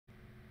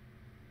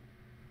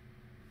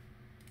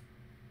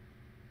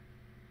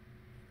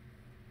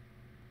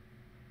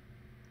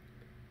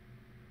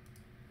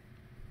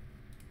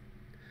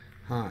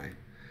Hi,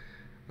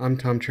 I'm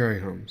Tom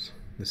Cherryholmes,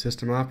 the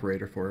system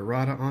operator for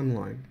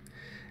IRATA.ONLINE,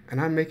 and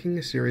I'm making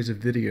a series of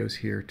videos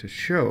here to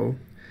show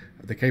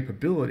the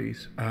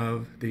capabilities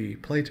of the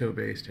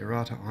Plato-based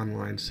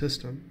IRATA.ONLINE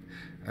system,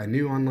 a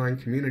new online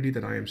community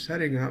that I am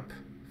setting up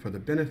for the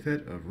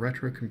benefit of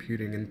retro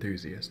computing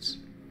enthusiasts.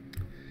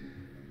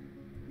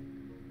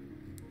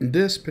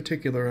 This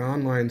particular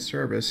online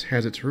service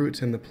has its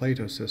roots in the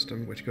Plato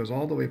system, which goes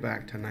all the way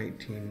back to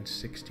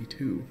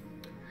 1962.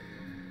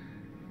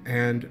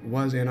 And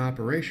was in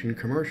operation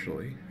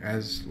commercially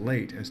as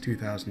late as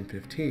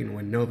 2015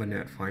 when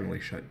NovaNet finally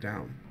shut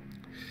down.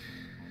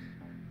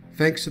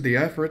 Thanks to the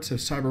efforts of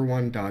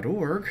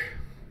cyber1.org,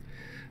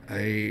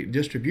 a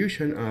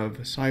distribution of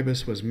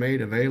CYBIS was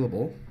made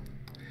available,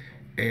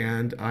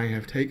 and I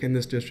have taken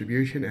this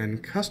distribution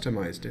and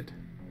customized it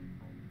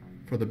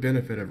for the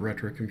benefit of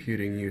retro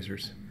computing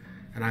users.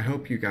 And I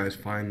hope you guys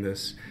find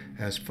this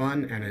as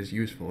fun and as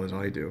useful as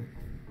I do.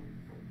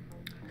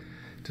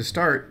 To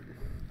start,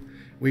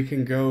 we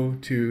can go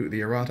to the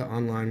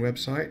IRATA.ONLINE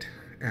website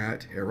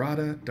at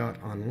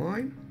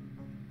IRATA.ONLINE,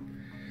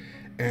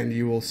 and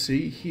you will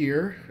see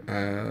here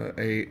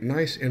a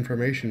nice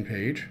information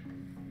page,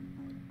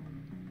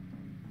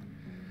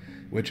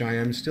 which I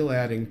am still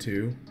adding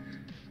to,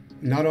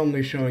 not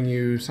only showing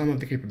you some of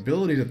the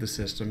capabilities of the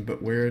system,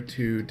 but where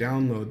to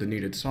download the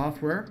needed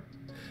software,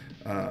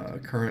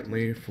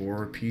 currently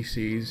for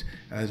PCs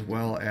as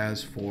well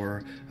as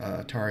for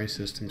Atari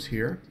systems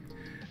here,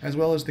 as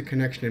well as the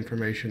connection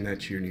information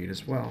that you need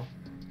as well.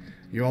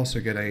 You also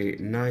get a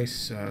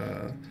nice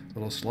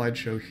little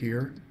slideshow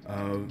here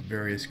of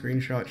various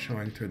screenshots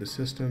showing through the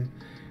system,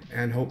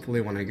 and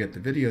hopefully when I get the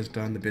videos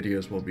done, the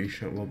videos will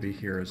be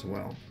here as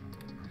well.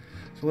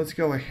 So let's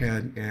go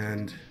ahead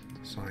and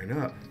sign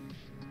up.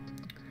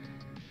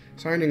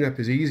 Signing up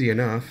is easy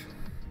enough.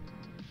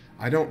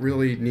 I don't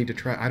really need to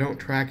track. I don't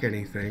track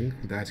anything.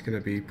 That's going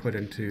to be put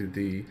into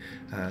the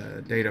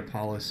data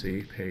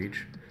policy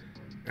page.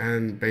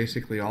 And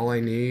basically all I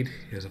need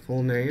is a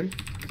full name.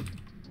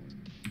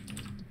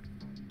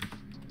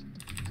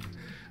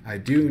 I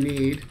do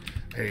need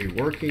a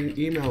working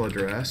email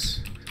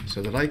address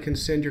so that I can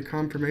send your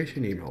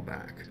confirmation email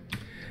back,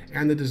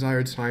 and the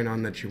desired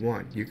sign-on that you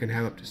want. You can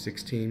have up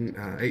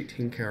to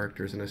 18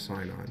 characters in a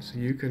sign-on, so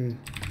you can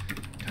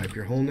type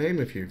your whole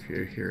name if you're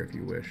here if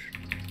you wish,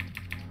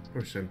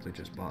 or simply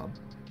just Bob,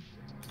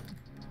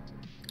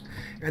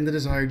 and the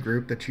desired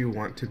group that you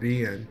want to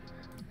be in.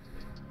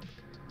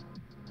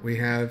 We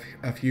have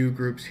a few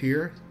groups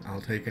here.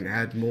 I'll take and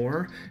add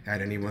more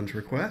at anyone's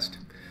request.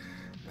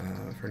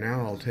 For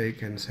now, I'll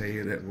take and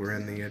say that we're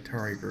in the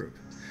Atari group.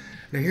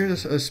 Now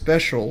here's a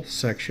special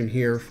section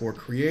here for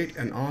create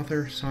an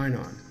author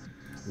sign-on.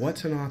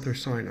 What's an author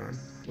sign-on?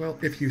 Well,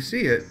 if you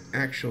see it,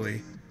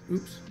 actually,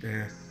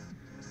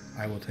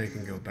 I will take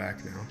and go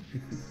back now.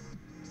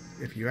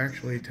 If you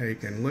actually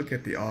take and look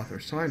at the author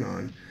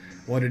sign-on,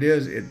 what it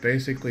is, it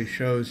basically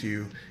shows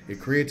you, it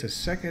creates a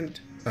second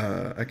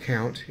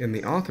account in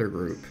the author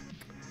group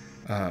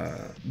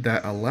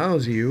that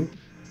allows you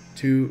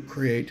to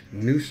create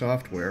new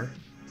software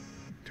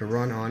to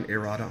run on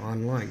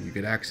IRATA.ONLINE. You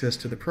get access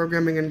to the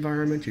programming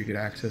environment, you get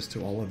access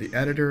to all of the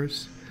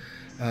editors.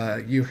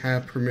 You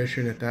have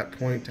permission at that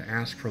point to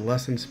ask for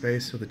lesson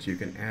space so that you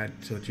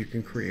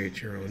can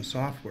create your own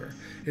software.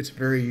 It's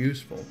very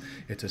useful.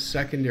 It's a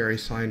secondary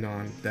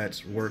sign-on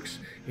that works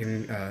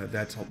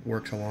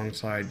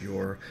alongside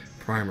your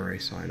primary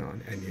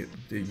sign-on, and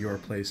you're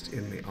placed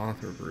in the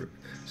author group.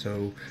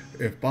 So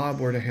if Bob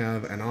were to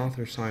have an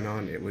author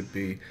sign-on, it would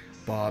be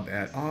Bob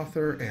at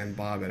author and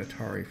Bob at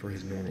Atari for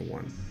his normal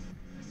one.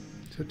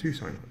 So 2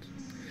 sign-ons.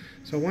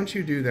 So once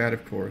you do that,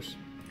 of course,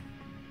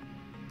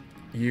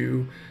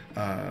 you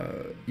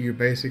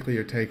basically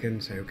are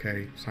taken, say,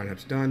 okay,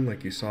 sign-up's done,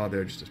 like you saw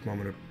there just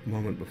a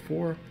moment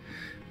before.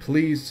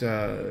 Please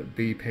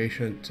be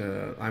patient.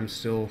 I'm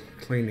still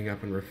cleaning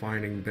up and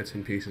refining bits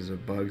and pieces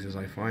of bugs as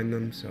I find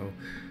them, so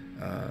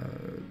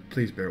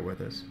please bear with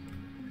us.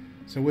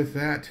 So with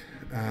that,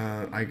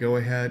 I go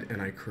ahead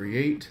and I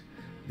create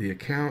the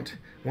account.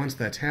 Once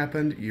that's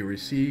happened, you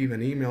receive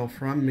an email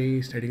from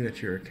me stating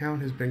that your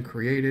account has been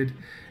created,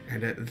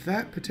 and at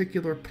that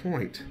particular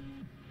point,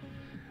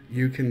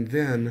 you can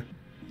then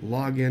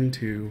log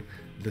into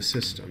the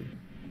system.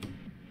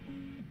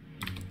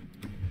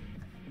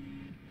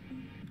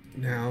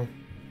 Now,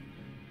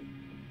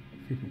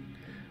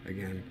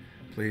 again,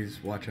 please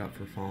watch out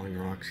for falling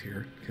rocks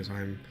here, because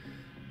I'm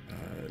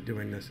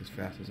doing this as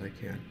fast as I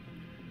can.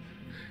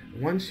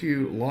 Once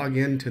you log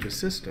into the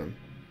system,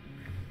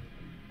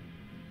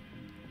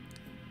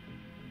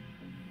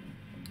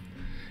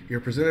 you're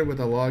presented with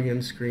a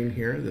login screen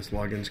here. This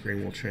login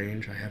screen will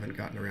change. I haven't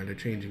gotten around to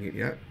changing it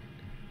yet.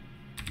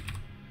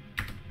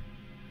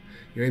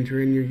 You enter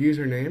in your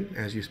username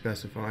as you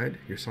specified,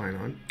 your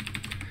sign-on,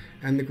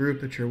 and the group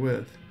that you're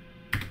with.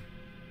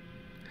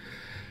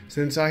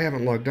 Since I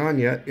haven't logged on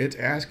yet, it's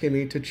asking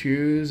me to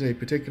choose a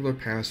particular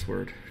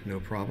password. No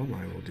problem,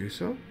 I will do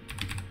so.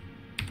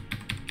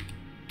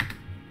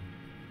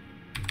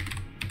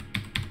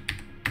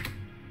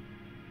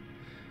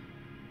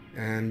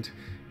 and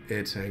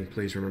it's saying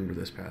please remember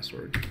this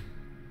password.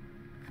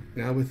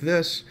 Now with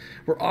this,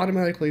 we're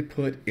automatically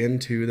put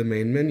into the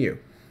main menu.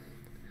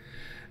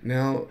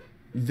 Now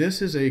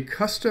this is a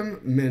custom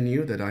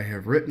menu that I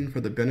have written for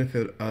the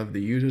benefit of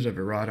the users of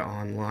IRATA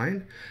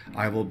Online.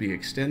 I will be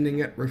extending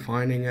it,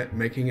 refining it,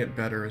 making it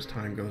better as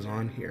time goes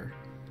on here.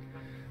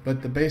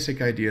 But the basic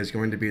idea is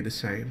going to be the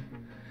same.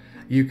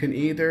 You can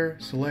either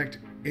select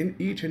in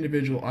each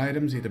individual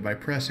items either by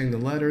pressing the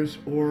letters,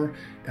 or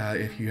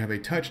if you have a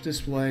touch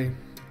display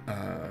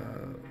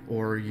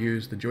or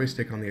use the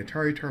joystick on the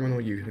Atari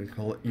terminal,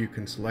 you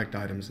can select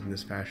items in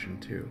this fashion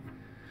too.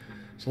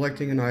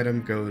 Selecting an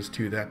item goes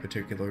to that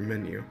particular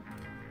menu.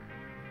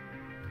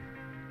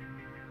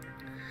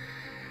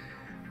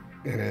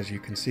 And as you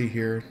can see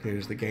here,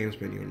 here's the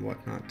games menu and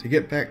whatnot. To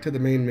get back to the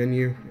main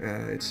menu,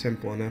 it's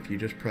simple enough. You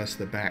just press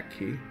the back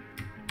key.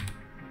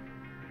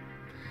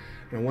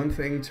 Now one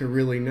thing to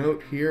really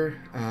note here,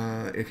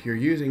 if you're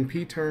using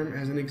PTerm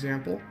as an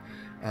example,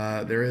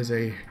 there is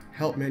a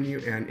help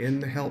menu, and in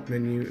the help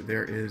menu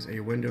there is a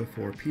window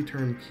for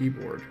PTerm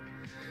keyboard,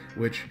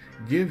 which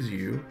gives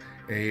you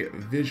a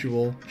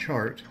visual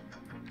chart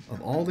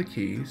of all the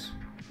keys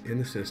in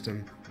the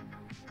system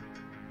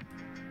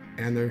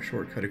and their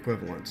shortcut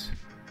equivalents.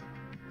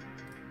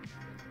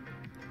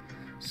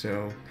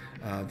 So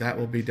that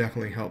will be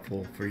definitely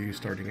helpful for you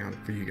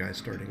guys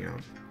starting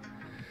out.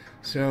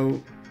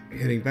 So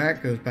hitting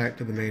back goes back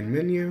to the main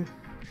menu.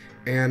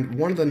 And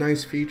one of the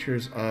nice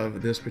features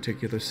of this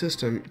particular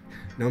system,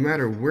 no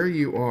matter where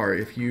you are,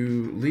 if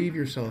you leave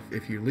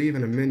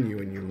in a menu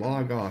and you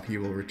log off, you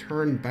will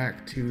return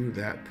back to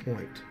that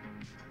point.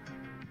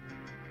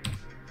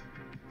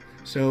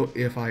 So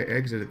if I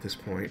exit at this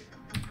point,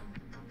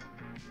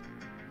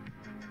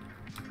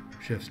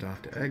 Shift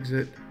Stop to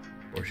exit,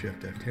 or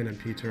Shift F10 in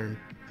PTerm,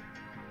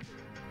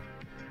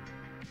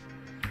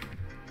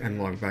 and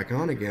log back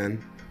on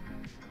again,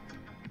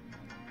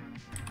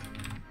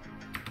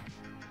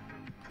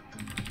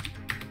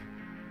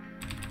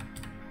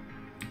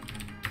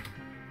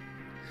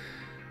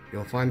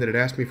 you'll find that it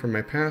asked me for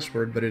my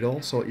password, but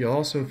you'll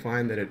also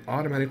find that it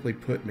automatically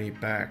put me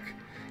back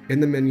in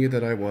the menu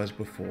that I was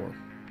before.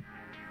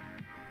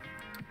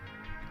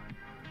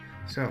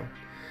 So,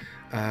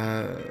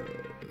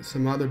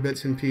 some other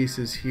bits and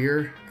pieces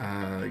here.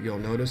 You'll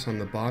notice on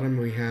the bottom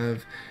we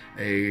have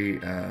a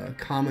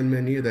common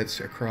menu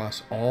that's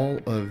across all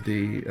of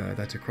the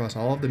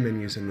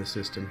menus in the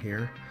system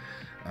here.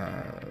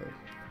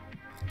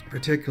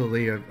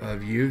 Particularly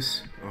of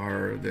use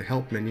are the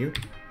help menu.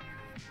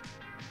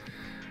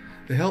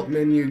 The help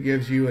menu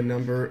gives you a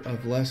number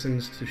of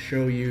lessons to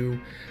show you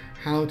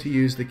how to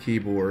use the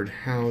keyboard,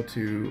 how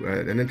to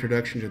an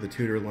introduction to the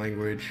tutor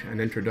language, an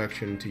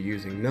introduction to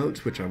using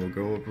notes, which I will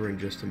go over in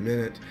just a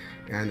minute,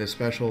 and a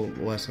special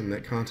lesson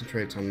that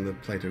concentrates on the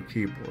PLATO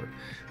keyboard.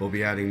 We'll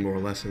be adding more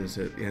lessons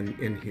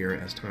in here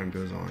as time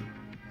goes on.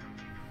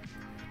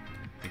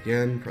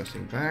 Again,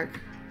 pressing back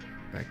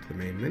to the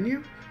main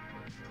menu.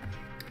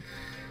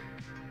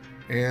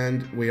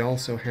 And we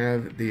also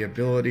have the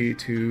ability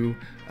to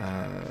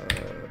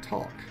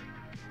talk,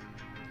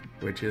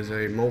 which is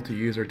a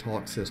multi-user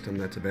talk system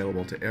that's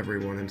available to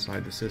everyone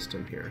inside the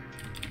system here.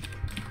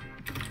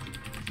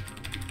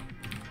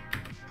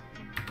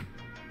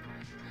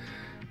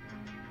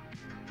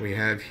 We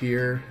have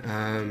here,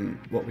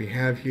 what we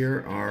have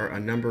here are a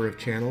number of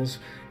channels.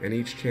 In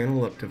each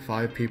channel, up to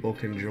 5 people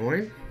can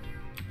join.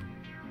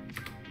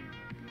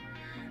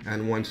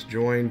 And once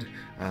joined,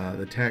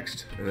 the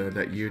text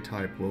that you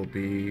type will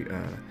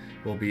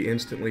be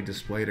instantly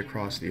displayed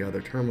across the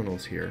other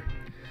terminals here.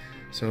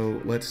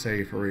 So let's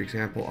say, for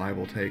example, I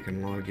will take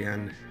and log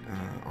in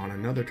on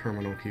another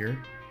terminal here.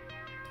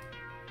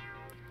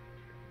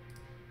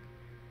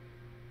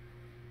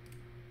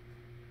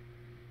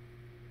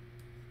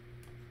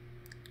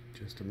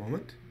 Just a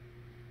moment.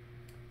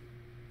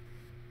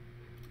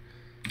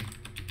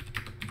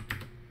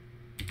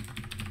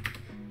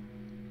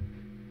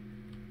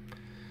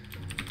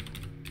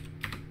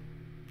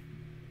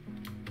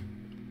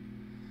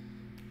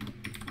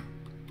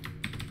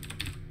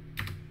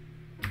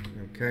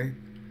 Okay,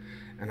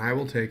 and I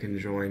will take and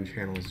join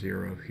channel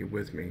 0 here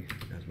with me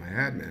as my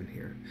admin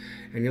here.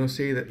 And you'll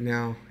see that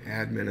now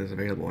admin is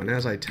available. And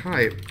as I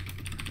type,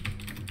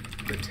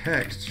 the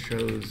text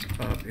shows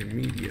up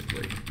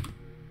immediately,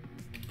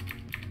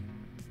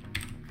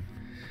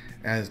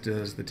 as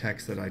does the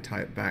text that I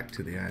type back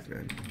to the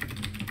admin.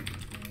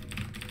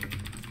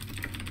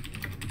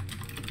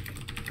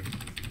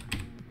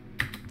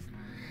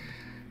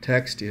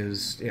 Text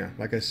is, yeah,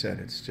 like I said,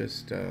 it's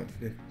just,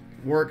 it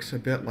works a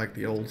bit like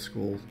the old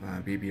school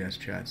BBS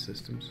chat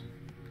systems.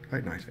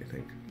 Quite nice, I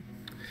think.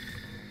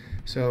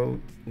 So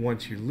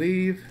once you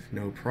leave,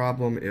 no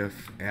problem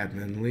if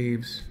admin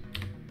leaves.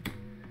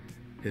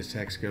 His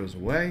text goes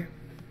away.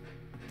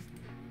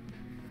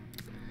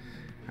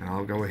 And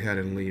I'll go ahead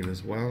and leave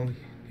as well,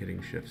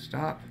 hitting Shift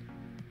Stop.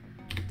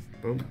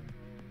 Boom.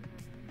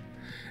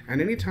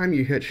 And anytime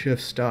you hit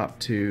Shift Stop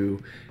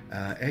to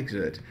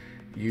exit,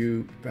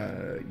 you're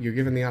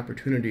given the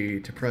opportunity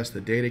to press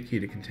the data key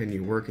to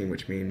continue working,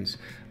 which means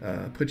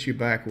puts you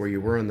back where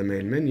you were in the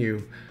main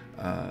menu,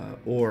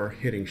 or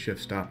hitting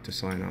Shift Stop to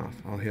sign off.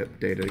 I'll hit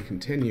data to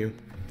continue.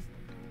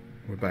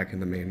 We're back in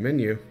the main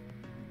menu,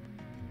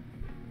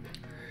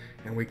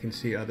 and we can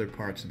see other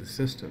parts of the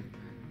system.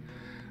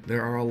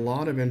 There are a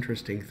lot of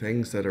interesting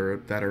things that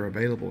are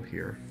available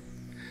here.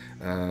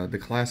 The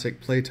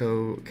classic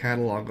Plato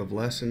catalog of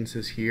lessons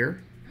is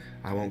here.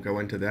 I won't go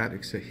into that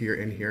except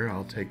here.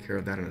 I'll take care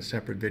of that in a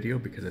separate video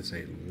because it's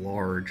a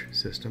large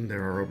system.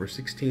 There are over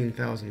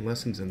 16,000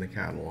 lessons in the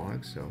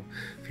catalog, so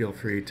feel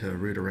free to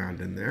root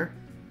around in there.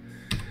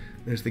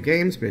 There's the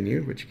games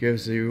menu, which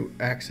gives you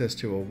access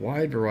to a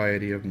wide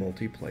variety of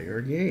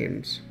multiplayer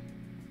games.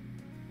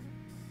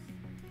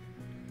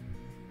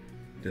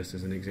 Just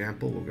as an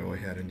example, we'll go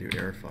ahead and do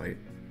Air Fight.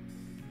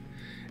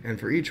 And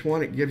for each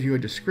one, it gives you a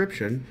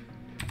description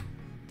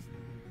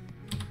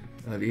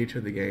of each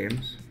of the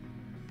games,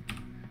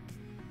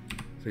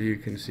 so you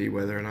can see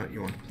whether or not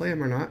you want to play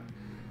them or not.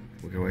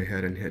 We'll go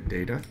ahead and hit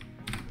data.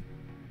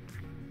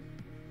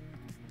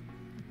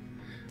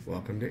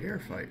 Welcome to Air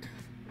Fight.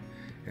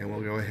 And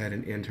we'll go ahead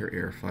and enter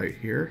Air Fight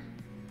here.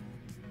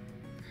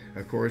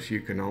 Of course,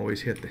 you can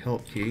always hit the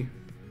help key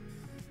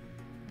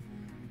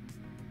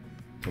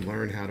to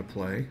learn how to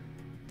play.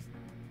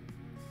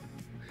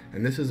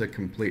 And this is a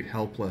complete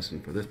help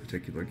lesson for this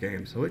particular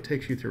game, so it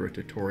takes you through a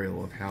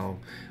tutorial of how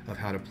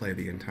to play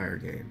the entire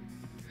game.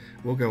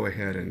 We'll go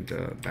ahead and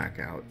back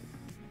out.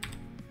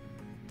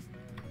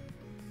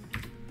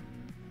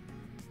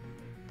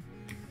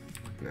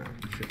 Now,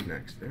 shift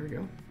next. There we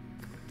go.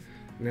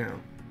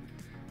 Now,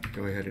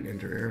 go ahead and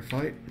enter Air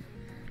Fight.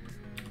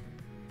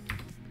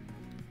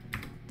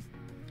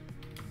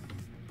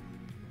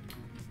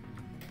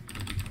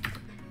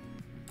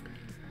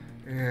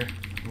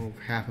 Well,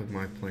 half of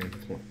my plane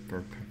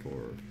for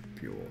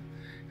fuel.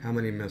 How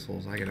many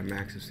missiles? I get a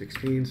max of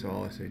 16, so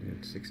all I say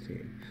is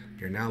 16.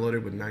 You're now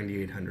loaded with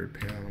 9,800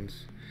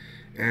 pounds.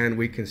 And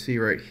we can see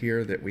right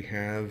here that we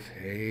have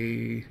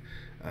a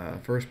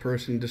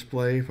first-person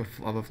display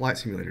of a flight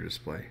simulator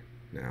display.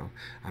 Now,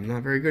 I'm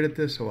not very good at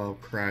this, so I'll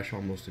crash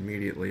almost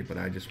immediately, but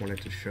I just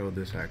wanted to show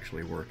this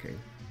actually working.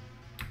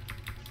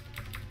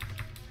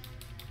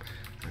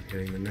 I'm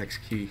hitting the next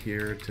key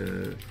here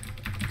to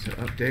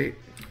update,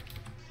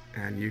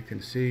 and you can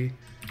see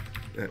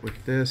that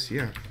with this,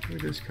 yeah, we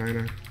just kind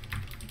of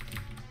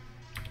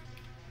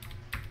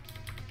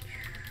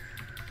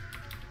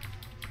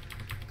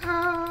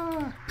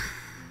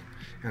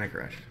and I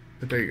crashed.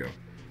 But there you go.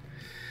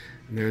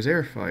 And there's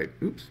Air Fight.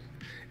 Oops.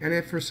 And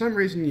if for some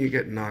reason you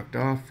get knocked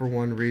off for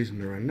one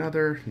reason or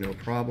another, no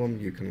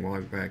problem. You can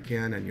log back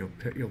in, and you'll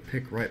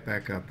pick right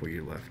back up where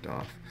you left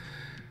off.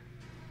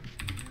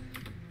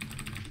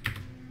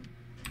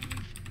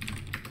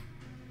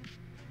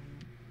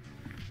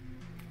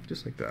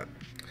 Just like that.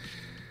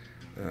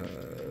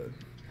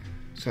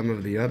 Some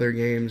of the other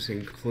games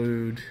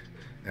include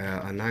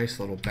a nice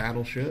little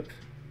battleship.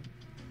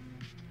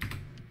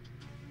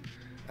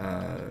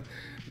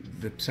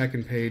 The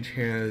second page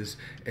has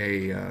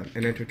an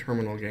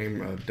interterminal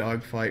game of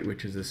Dogfight,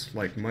 which is this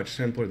like much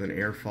simpler than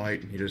Air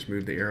Fight. You just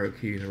move the arrow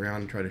keys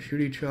around and try to shoot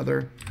each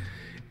other.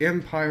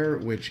 Empire,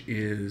 which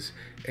is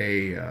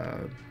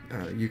a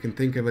you can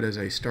think of it as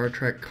a Star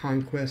Trek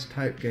Conquest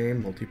type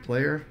game,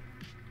 multiplayer.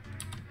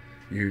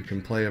 You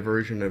can play a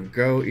version of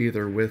Go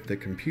either with the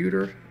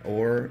computer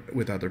or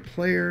with other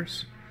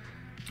players.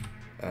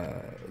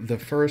 The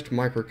first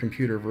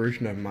microcomputer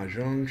version of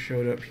Mahjong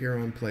showed up here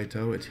on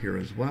Plato. It's here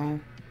as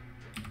well.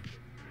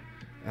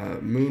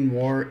 Moon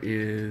War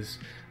is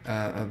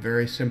a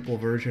very simple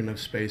version of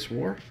Space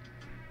War.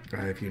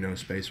 If you know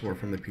Space War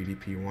from the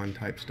PDP-1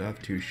 type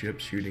stuff, two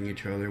ships shooting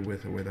each other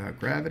with or without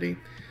gravity.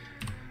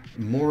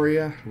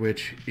 Moria,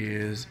 which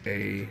is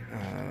a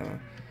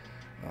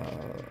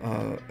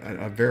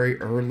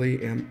very early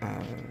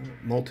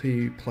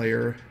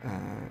multiplayer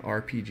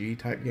RPG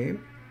type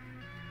game.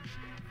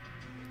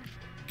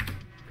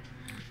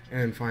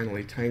 And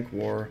finally, Tank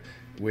War,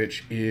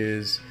 which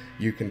is,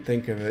 you can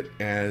think of it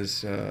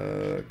as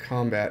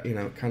combat,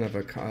 kind of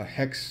a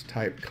hex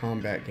type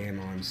combat game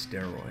on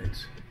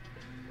steroids.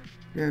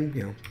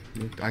 And,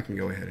 I can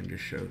go ahead and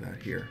just show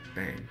that here.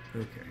 Bang.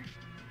 Okay.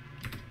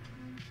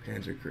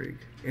 Panzerkrieg.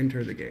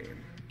 Enter the game.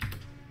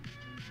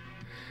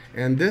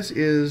 And this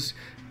is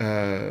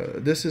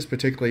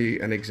particularly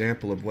an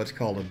example of what's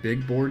called a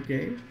big board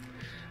game.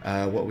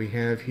 What we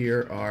have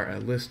here are a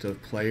list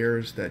of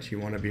players that you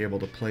want to be able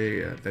to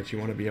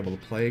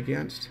play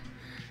against.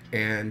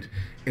 And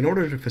in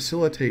order to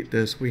facilitate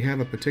this, we have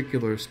a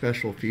particular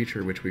special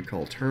feature which we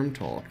call term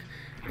talk.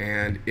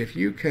 And if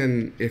you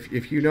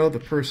know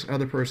the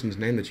other person's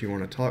name that you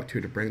want to talk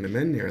to bring them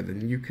in there,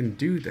 then you can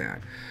do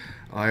that.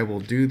 I will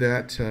do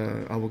that.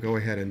 I will go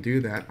ahead and do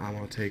that. I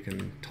will take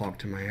and talk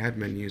to my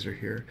admin user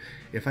here.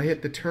 If I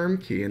hit the term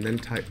key and then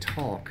type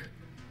talk,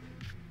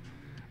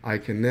 I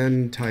can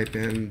then type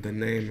in the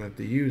name of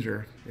the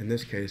user, in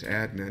this case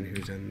admin,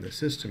 who's in the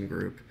system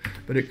group,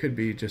 but it could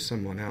be just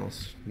someone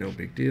else, no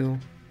big deal.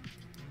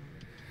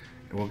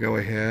 we'll go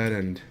ahead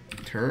and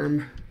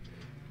term,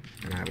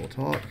 and I will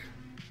talk.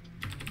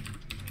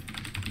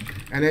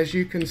 And as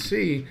you can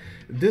see,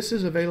 this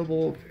is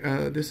available,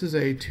 this is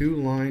a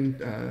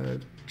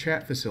 2-line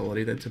chat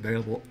facility that's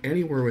available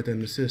anywhere within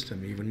the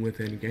system, even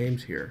within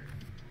games here.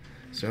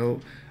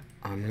 So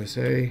I'm going to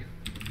say,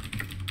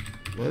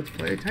 let's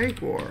play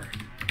Tank War.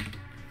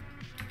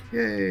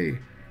 Yay!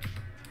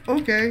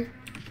 Okay,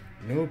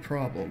 no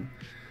problem.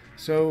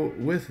 So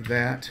with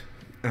that,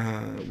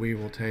 we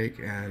will take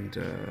and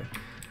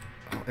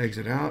I'll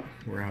exit out.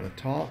 We're out of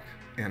talk,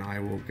 and I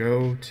will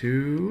go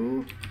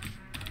to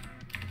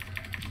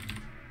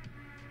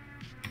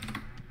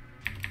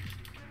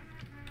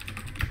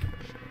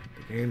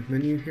the games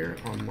menu here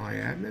on my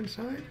admin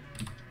side.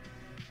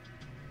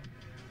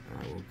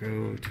 I will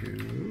go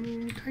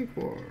to Tank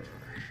War.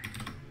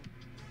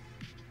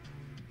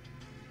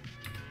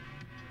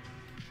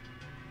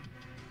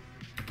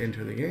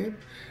 Enter the game,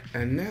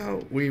 and now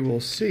we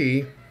will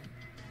see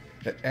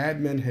that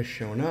admin has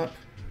shown up,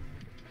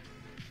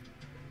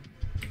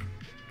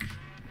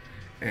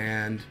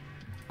 and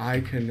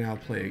I can now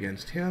play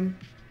against him.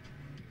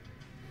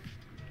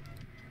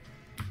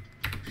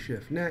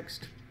 Shift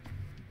next.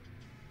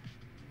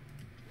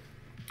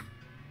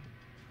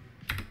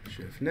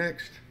 Shift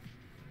next.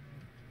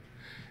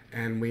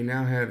 And we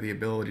now have the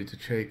ability to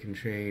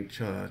change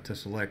to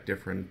select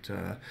different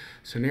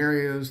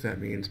scenarios. That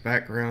means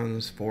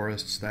backgrounds,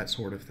 forests, that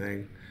sort of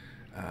thing.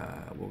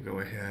 We'll go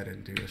ahead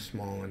and do a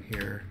small one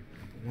here.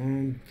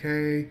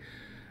 Okay,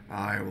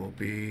 I will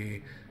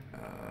be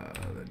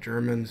the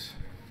Germans.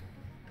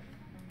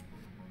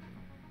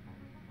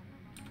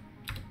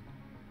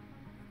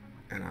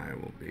 And I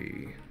will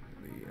be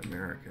the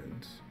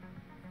Americans.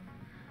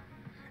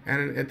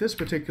 And at this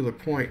particular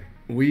point,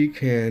 we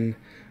can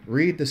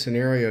read the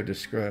scenario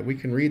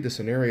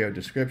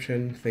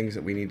description, things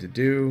that we need to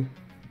do,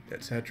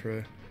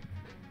 etc.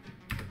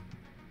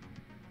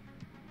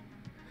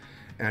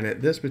 And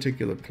at this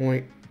particular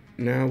point,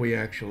 now we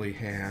actually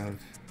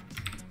have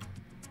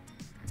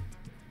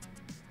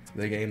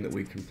the game that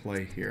we can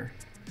play here.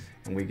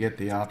 And we get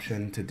the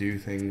option to do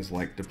things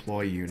like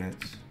deploy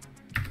units.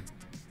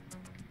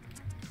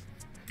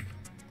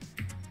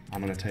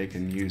 I'm going to take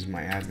and use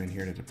my admin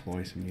here to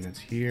deploy some units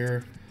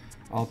here.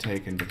 I'll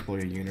take and deploy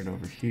a unit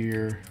over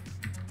here.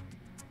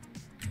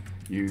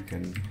 You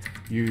can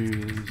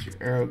use your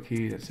arrow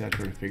keys,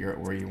 etc. to figure out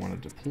where you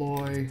want to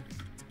deploy.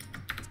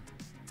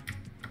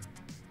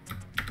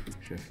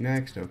 Shift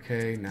next,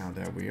 okay, now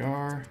there we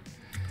are,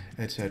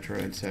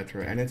 etc.,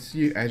 etc. And it's,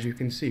 as you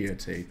can see,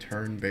 it's a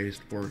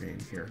turn-based war game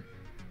here.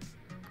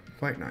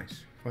 Quite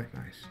nice, quite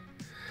nice.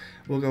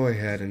 We'll go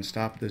ahead and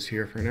stop this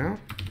here for now.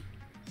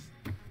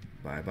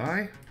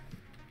 Bye-bye.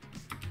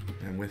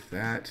 And with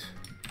that,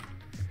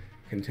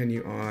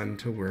 continue on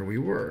to where we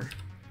were.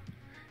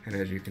 And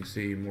as you can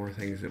see, more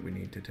things that we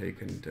need to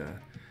take and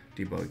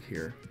debug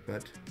here,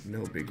 but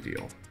no big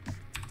deal.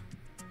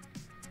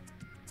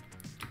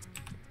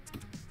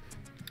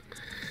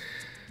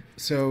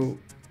 So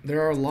there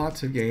are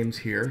lots of games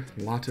here,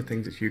 lots of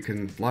things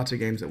that lots of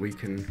games that we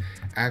can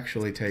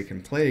actually take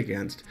and play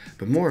against.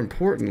 But more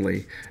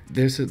importantly,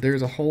 there's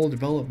a whole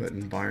development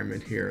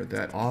environment here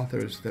that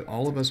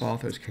all of us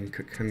authors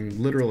can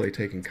literally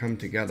take and come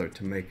together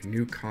to make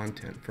new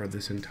content for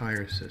this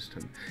entire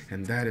system,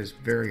 and that is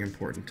very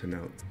important to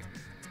note.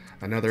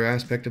 Another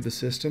aspect of the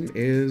system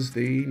is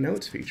the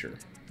notes feature.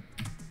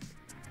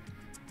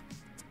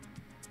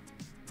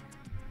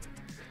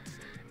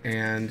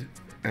 And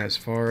as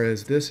far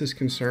as this is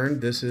concerned,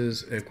 this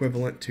is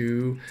equivalent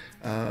to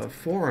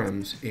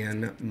forums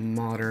in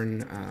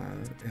modern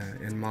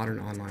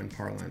online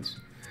parlance.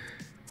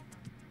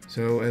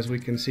 So as we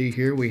can see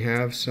here, we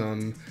have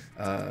some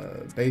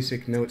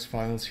basic notes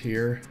files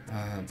here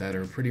that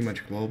are pretty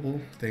much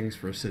global, things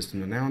for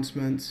system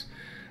announcements.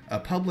 A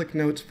public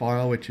notes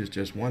file, which is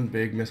just one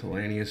big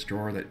miscellaneous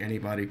drawer that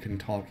anybody can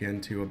talk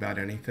into about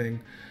anything.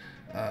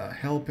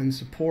 Help and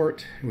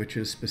support, which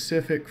is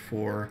specific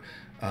for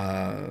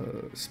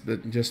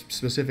just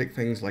specific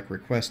things like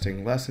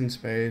requesting lesson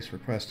space,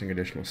 requesting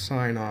additional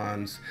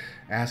sign-ons,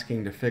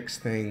 asking to fix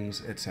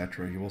things,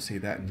 etc. You will see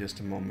that in just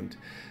a moment.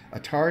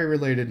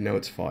 Atari-related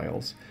notes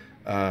files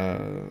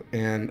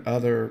and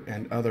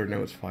other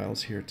notes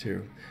files here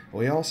too.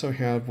 We also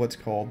have what's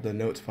called the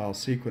notes file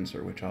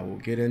sequencer, which I will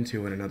get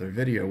into in another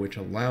video, which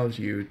allows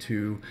you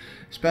to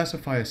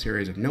specify a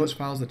series of notes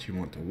files that you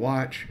want to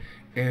watch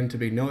and to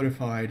be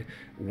notified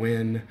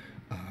when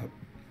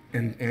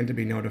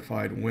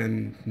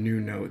when new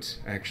notes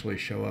actually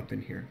show up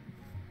in here.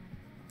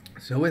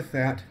 So with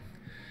that,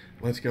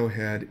 let's go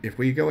ahead. If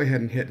we go ahead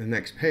and hit the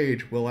next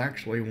page, we'll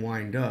actually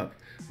wind up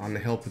on the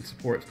help and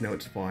support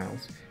notes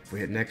files. If we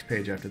hit next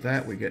page after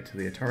that, we get to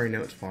the Atari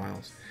notes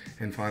files,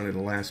 and finally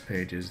the last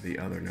page is the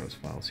other notes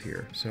files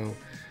here. So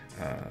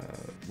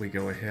we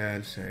go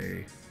ahead,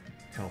 say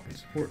help and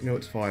support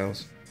notes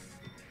files.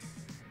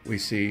 We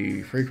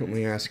see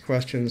frequently asked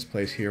questions,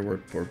 place here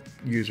where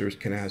users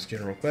can ask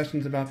general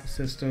questions about the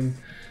system.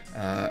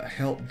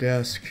 Help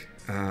desk,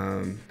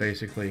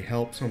 basically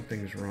help,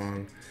 something's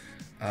wrong.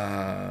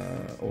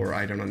 or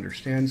I don't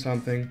understand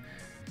something.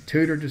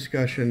 Tutor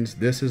discussions,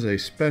 this is a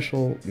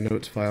special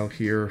notes file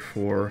here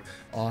for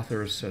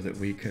authors so that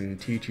we can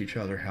teach each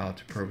other how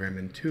to program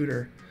in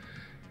Tutor.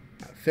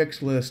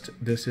 Fix list,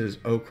 this is,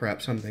 oh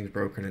crap, something's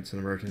broken, it's an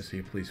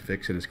emergency, please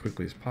fix it as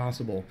quickly as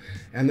possible.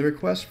 And the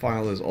request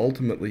file is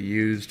ultimately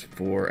used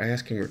for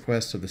asking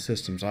requests of the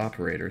system's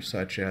operator,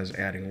 such as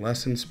adding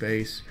lesson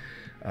space,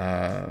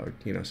 so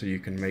you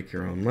can make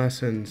your own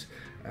lessons,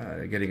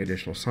 getting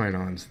additional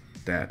sign-ons,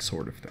 that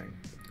sort of thing.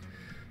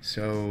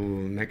 So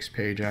next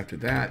page after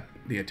that,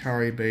 the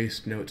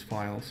Atari-based notes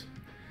files.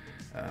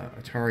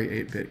 Atari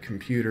 8-bit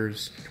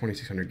computers,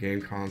 2600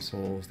 game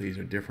consoles, these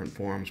are different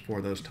forms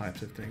for those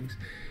types of things.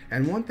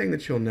 And one thing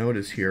that you'll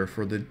notice here,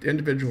 for the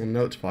individual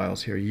notes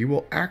files here, you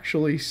will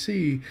actually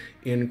see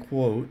in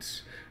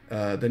quotes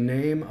the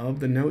name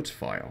of the notes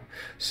file.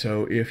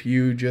 So if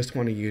you just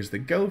want to use the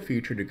Go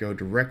feature to go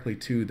directly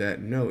to that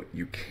note,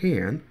 you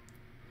can.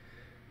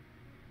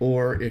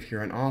 Or if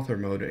you're in author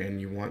mode and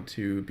you want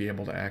to be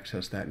able to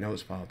access that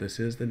notes file,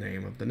 this is the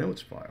name of the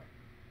notes file.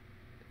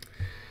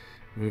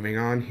 Moving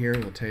on here,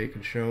 we'll take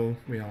and show,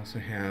 we also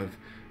have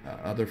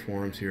other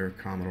forms here,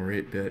 Commodore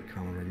 8-bit,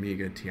 Commodore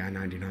Amiga,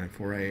 TI-99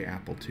 4A,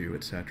 Apple II,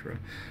 etc.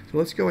 So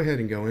let's go ahead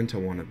and go into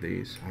one of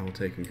these. I will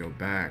take and go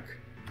back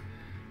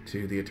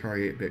to the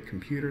Atari 8-bit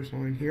computers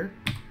line here.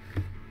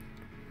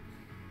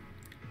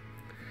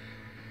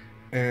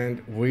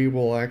 And we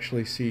will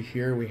actually see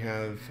here we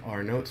have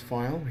our notes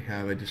file. We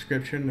have a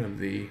description of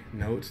the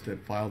notes, the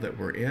file that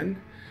we're in,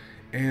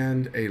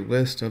 and a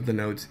list of the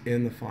notes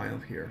in the file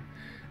here.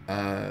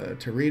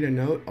 To read a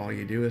note, all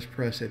you do is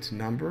press its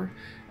number.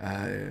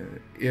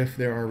 If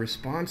there are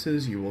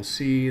responses, you will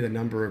see the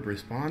number of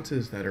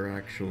responses that are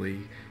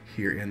actually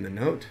here in the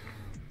note.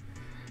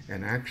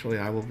 And actually,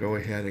 I will go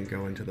ahead and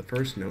go into the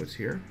first notes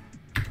here.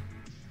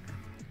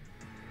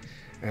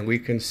 And we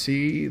can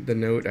see the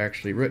note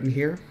actually written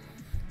here.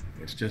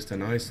 It's just a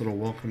nice little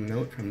welcome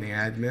note from the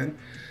admin.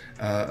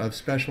 Of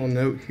special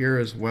note here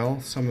as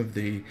well, some of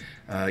the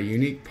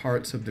unique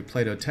parts of the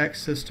PLATO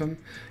text system.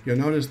 You'll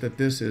notice that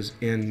this is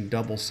in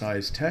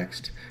double-sized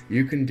text.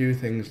 You can do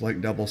things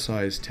like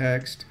double-sized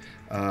text,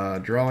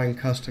 drawing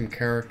custom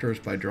characters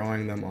by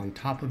drawing them on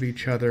top of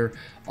each other,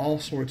 all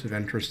sorts of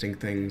interesting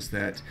things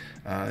that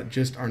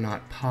just are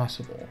not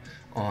possible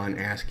on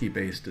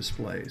ASCII-based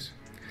displays.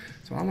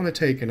 So I'm going to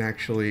take and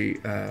actually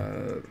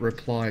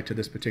reply to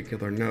this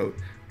particular note.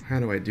 How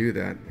do I do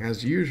that?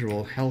 As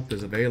usual, help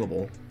is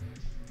available.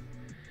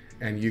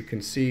 And you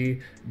can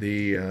see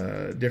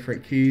the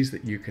different keys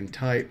that you can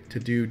type to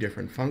do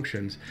different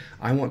functions.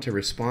 I want to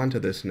respond to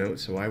this note,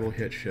 so I will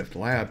hit Shift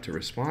Lab to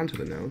respond to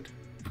the note.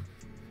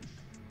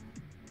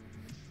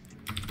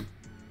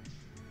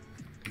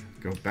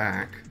 Go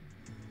back,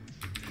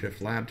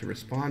 Shift Lab to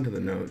respond to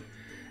the note,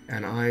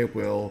 and I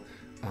will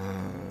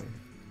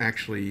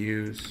actually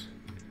use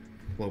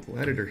local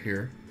editor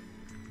here.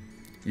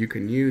 You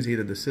can use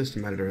either the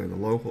system editor or the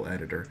local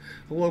editor.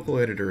 The local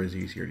editor is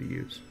easier to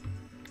use.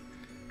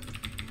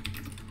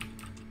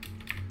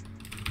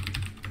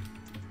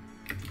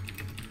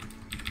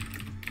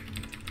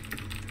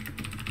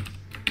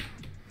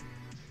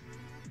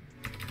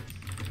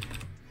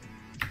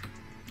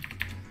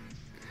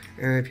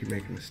 And if you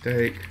make a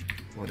mistake,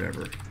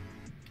 whatever,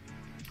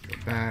 go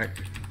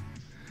back.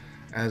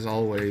 As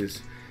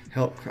always,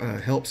 help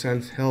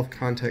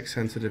context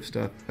sensitive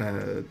stuff,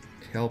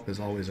 help is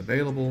always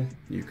available.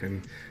 You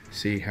can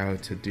see how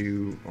to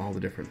do all the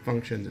different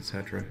functions,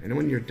 etc. And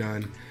when you're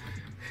done,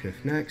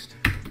 Shift Next,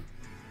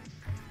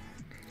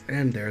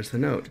 and there's the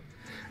note.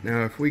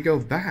 Now if we go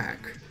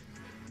back,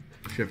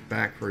 Shift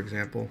Back for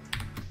example,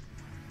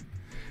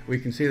 we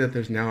can see that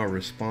there's now a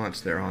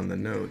response there on the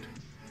note.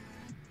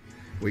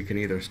 We can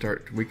either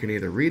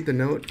read the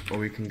note or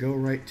we can go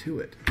right to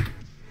it.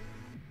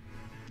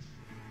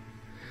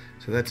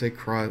 So that's a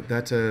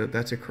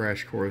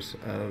crash course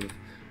of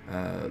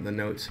the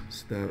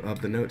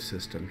note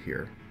system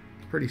here.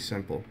 Pretty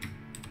simple.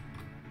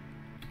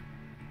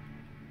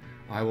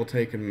 I will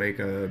take and make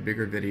a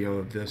bigger video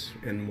of this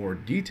in more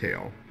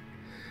detail,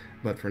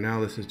 but for now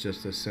this is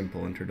just a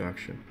simple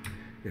introduction.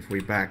 If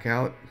we back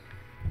out,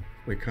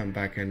 we come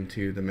back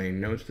into the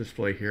main notes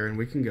display here, and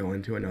we can go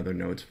into another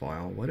notes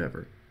file,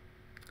 whatever.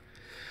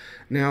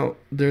 Now,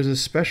 there's a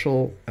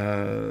special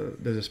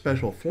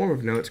form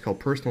of notes called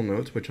personal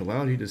notes, which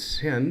allows you to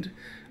send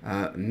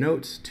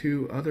notes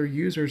to other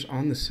users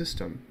on the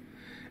system.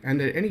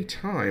 And at any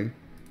time,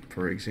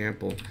 for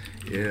example,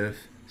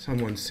 if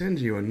someone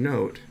sends you a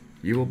note,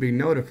 you will be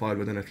notified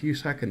within a few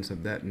seconds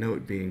of that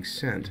note being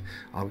sent.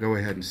 I'll go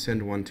ahead and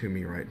send one to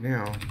me right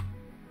now.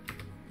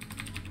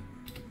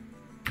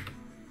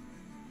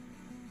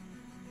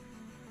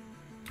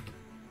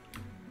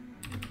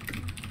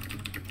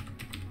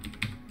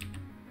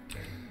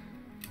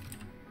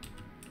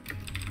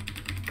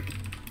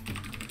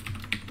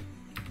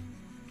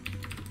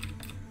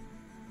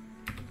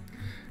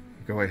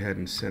 Go ahead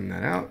and send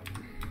that out.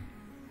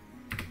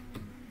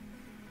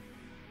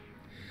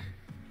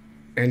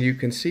 And you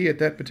can see at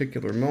that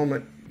particular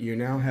moment, you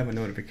now have a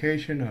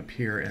notification up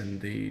here in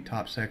the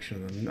top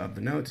section of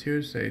the notes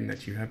here saying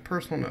that you have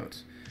personal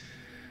notes.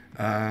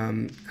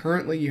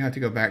 Currently you have to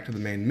go back to the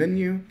main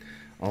menu,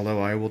 although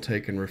I will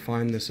take and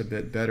refine this a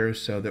bit better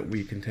so that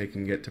we can take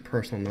and get to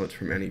personal notes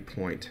from any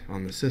point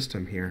on the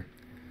system here.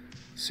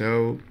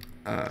 So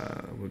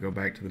we'll go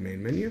back to the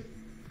main menu.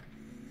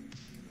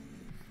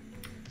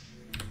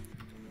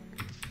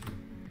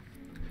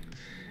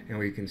 And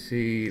we can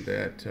see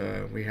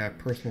that we have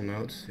personal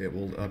notes. It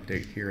will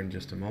update here in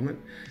just a moment.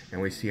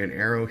 And we see an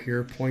arrow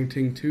here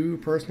pointing to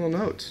personal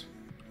notes.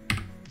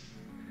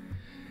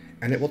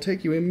 And it will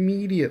take you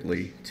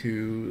immediately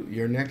to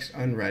your next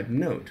unread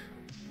note.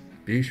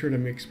 Be sure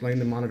to explain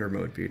the monitor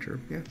mode feature.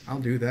 Yeah,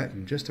 I'll do that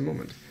in just a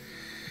moment.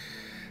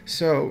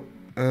 So,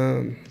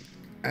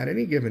 at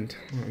any given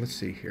time, let's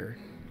see here.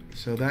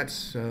 So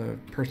that's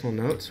personal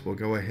notes. We'll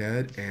go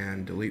ahead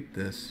and delete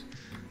this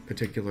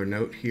particular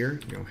note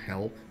here. You know,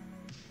 help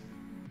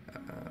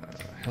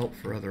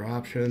for other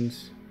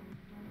options.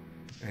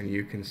 And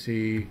you can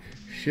see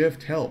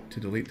shift help to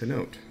delete the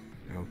note.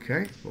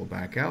 Okay, we'll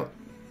back out.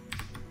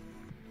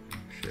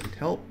 Shift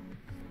help.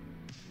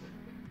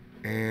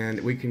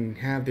 And we can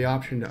have the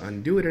option to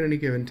undo it at any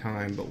given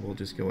time, but we'll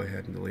just go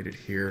ahead and delete it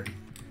here.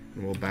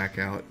 And we'll back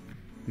out.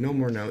 No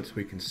more notes.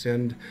 We can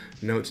send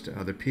notes to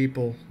other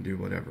people, do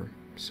whatever.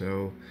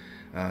 So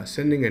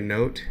sending a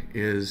note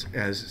is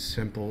as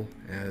simple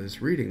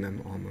as reading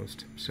them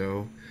almost.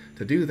 So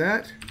to do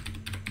that,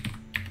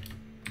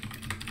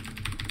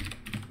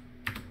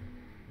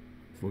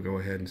 we'll go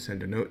ahead and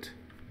send a note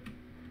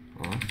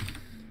off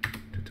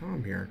to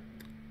Tom here.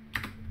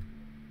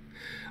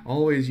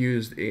 Always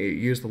use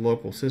the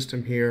local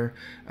system here.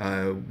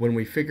 When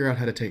we figure out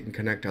how to take and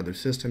connect to other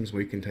systems,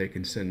 we can take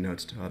and send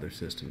notes to other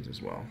systems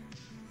as well.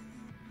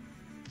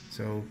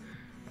 So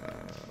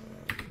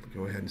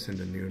go ahead and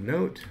send a new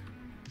note.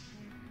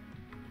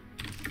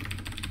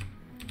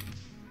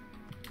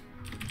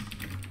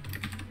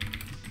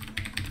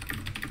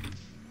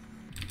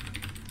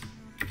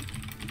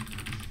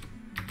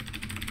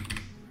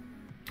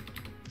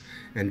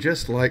 And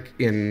just like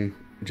in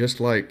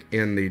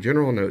the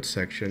general notes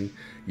section,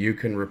 you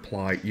can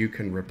reply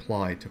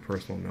to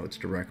personal notes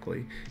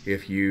directly.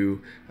 If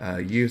you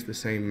use the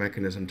same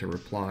mechanism to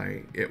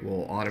reply, it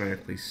will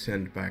automatically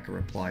send back a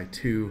reply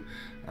to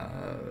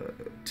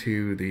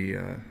the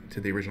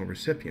original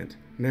recipient.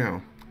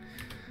 Now,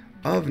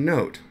 of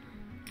note,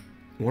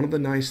 one of the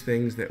nice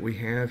things that we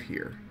have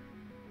here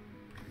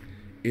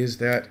is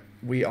that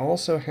we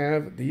also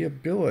have the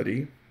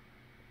ability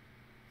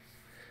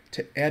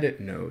to edit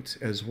notes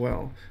as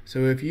well.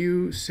 So if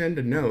you send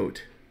a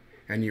note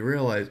and you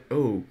realize,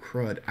 oh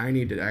crud, I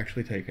need to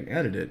actually take and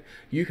edit it,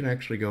 you can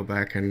actually go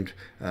back and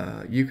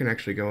you can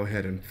actually go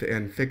ahead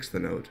and fix the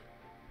note.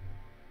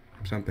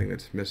 Something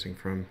that's missing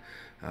from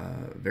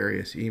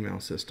various email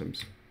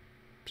systems.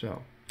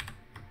 So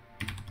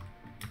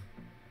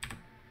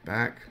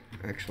back,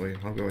 actually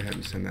I'll go ahead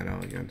and send that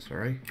out again,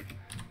 sorry.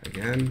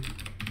 Again.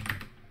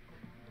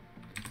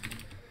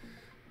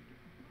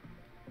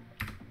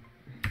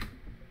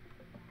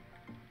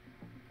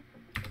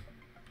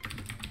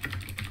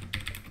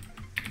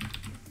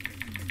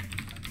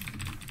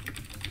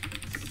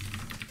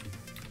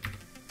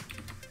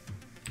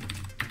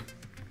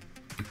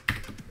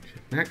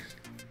 Next,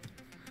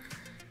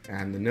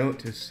 and the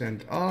note is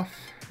sent off,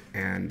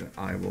 and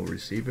I will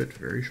receive it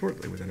very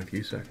shortly, within a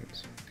few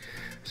seconds.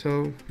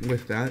 So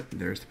with that,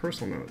 there's the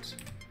personal notes.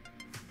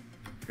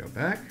 Go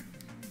back,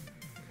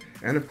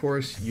 and of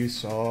course you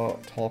saw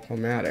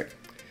Talk-O-Matic.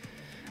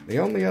 The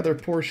only other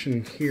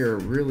portion here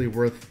really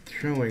worth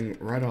showing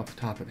right off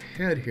the top of the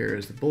head here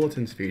is the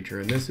bulletins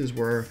feature, and this is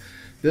where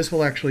this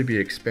will actually be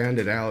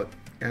expanded out,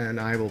 and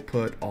I will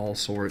put all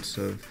sorts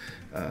of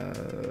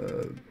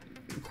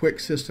quick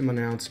system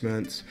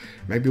announcements.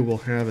 Maybe we'll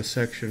have a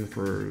section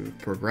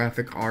for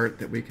graphic art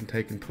that we can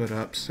take and put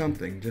up,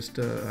 something, just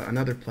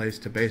another place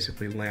to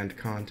basically land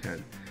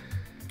content.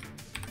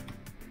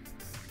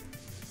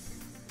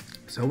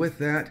 So with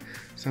that,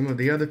 some of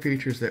the other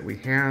features that we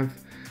have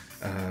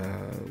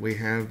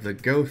the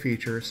go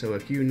feature. So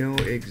if you know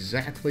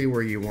exactly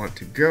where you want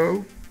to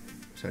go,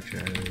 such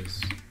as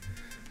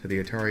to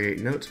the Atari 8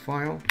 notes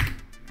file,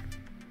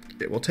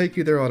 it will take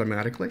you there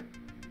automatically.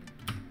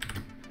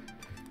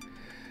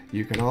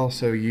 You can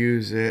also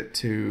use it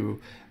to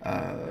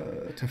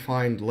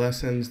find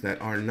lessons that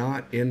are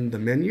not in the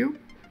menu,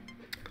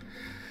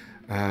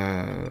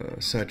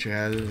 such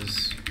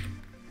as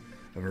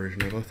a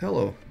version of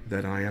Othello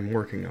that I am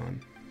working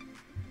on,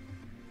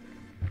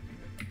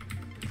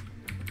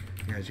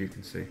 as you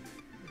can see.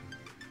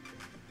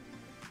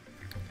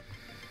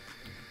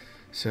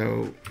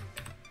 So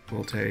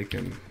we'll take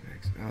and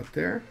exit out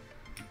there,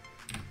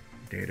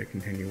 data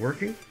continue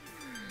working.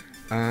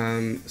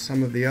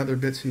 Some of the other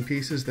bits and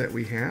pieces that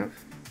we have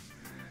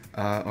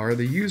are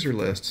the user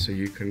lists, so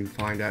you can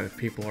find out if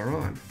people are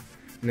on.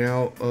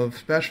 Now, of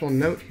special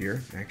note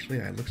here, actually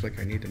it looks like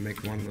I need to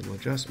make one little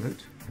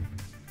adjustment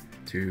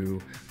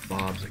to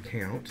Bob's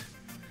account.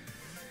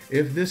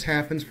 If this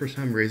happens for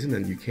some reason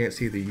and you can't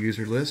see the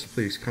user list,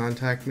 please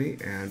contact me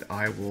and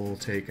I will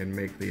take and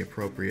make the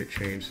appropriate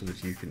change so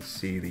that you can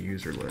see the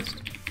user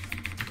list.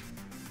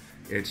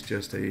 It's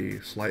just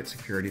a slight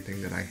security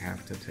thing that I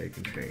have to take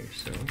and change,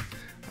 so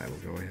I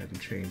will go ahead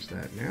and change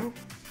that now,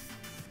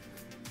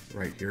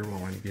 right here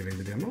while I'm giving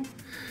the demo.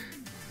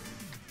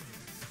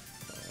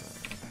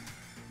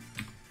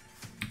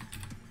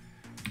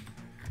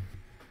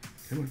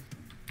 Come on.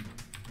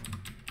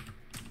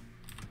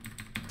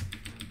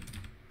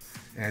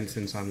 And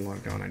since I'm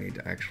logged on, I need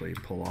to actually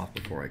pull off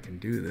before I can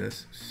do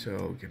this,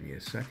 so give me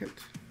a second.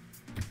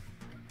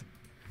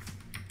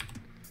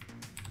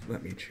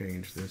 Let me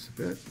change this a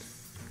bit.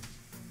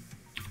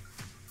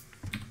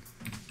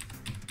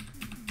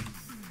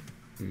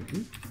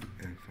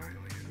 And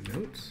finally in the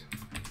notes.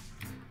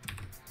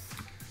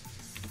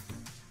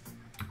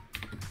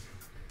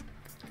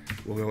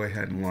 We'll go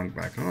ahead and log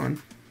back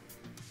on.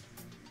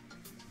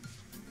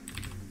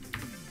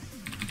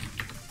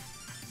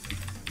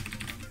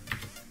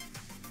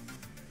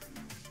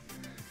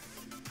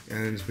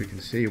 And as we can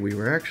see, we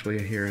were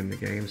actually here in the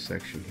games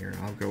section here.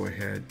 I'll go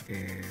ahead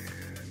and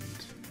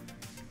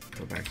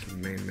go back to the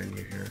main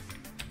menu here.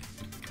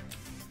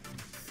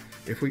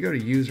 If we go to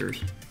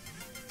users,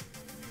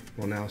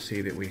 we'll now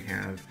see that we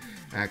have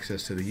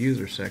access to the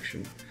user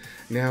section.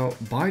 Now,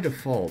 by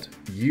default,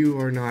 you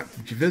are not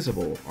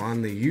visible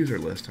on the user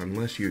list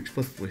unless you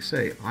explicitly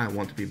say, I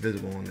want to be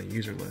visible on the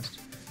user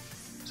list.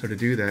 So to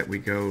do that, we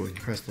go and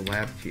press the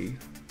lab key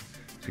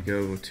to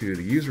go to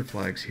the user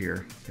flags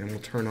here, and we'll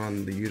turn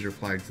on the user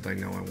flags that I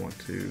know I want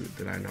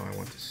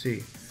to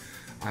see.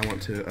 I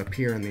want to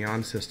appear in the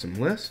on system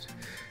list,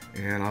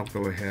 and I'll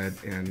go ahead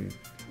and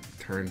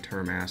turn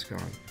term ask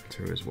on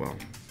to as well.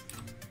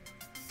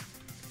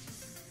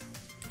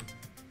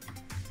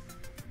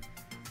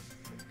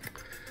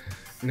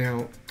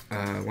 Now,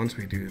 once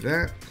we do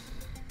that,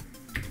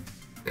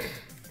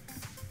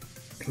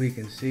 we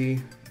can see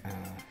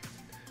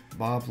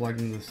Bob's logged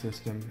into the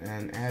system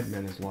and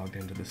admin is logged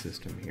into the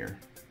system here.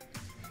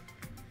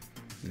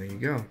 And there you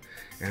go.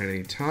 And at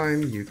any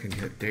time, you can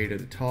hit data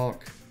to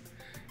talk,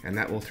 and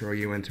that will throw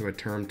you into a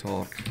term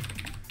talk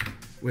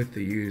with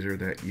the user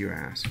that you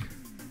ask.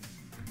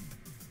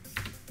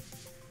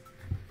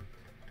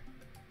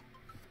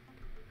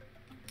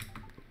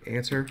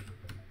 Answer.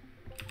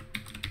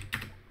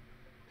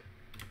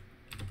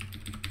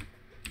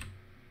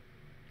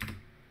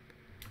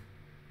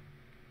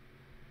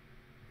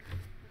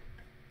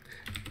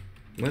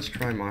 Let's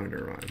try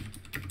monitor run.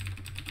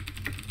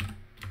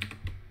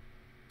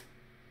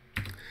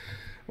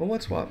 Well,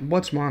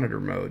 what's monitor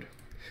mode?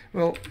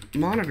 Well,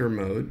 monitor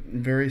mode,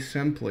 very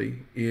simply,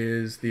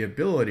 is the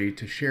ability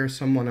to share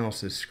someone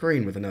else's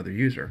screen with another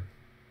user.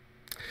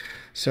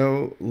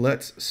 So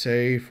let's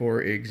say,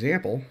 for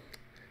example,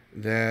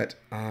 that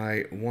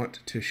I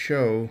want to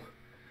show,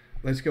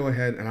 let's go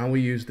ahead and I will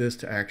use this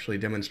to actually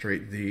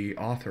demonstrate the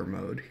author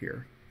mode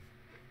here.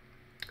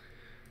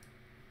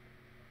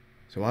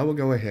 So I will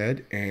go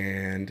ahead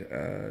and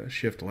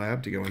shift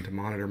lab to go into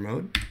monitor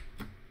mode,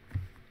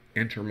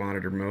 enter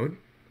monitor mode,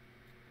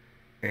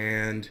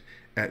 and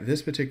at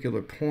this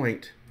particular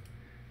point,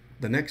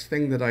 the next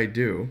thing that I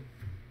do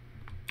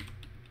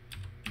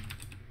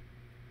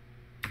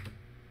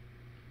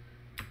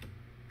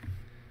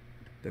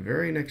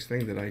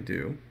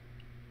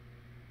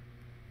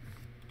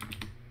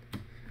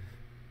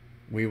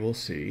we will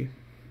see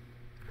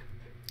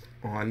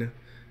on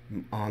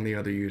the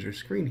other user's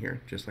screen here,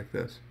 just like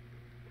this.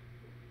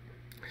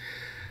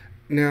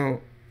 Now,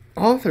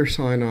 author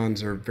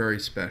sign-ons are very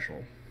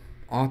special.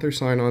 Author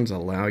sign-ons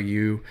allow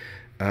you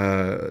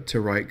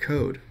to write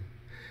code,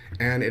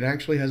 and it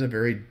actually has a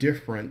very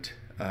different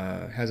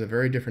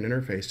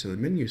interface to the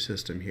menu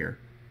system here.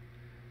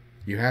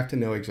 You have to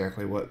know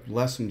exactly what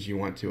lessons you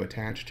want to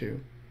attach to.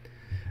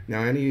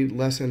 Now, any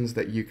lessons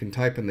that you can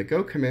type in the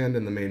Go command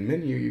in the main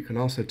menu, you can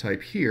also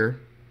type here,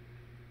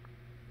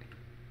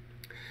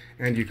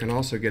 and you can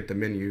also get the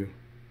menu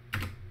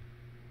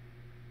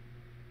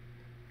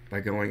by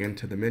going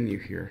into the menu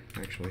here,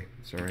 actually,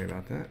 sorry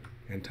about that,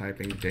 and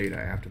typing data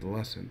after the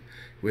lesson.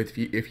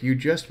 If you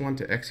just want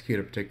to execute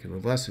a particular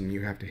lesson, you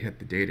have to hit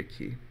the data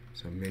key.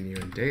 So menu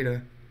and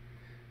data,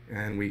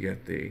 and we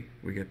get the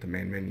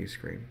main menu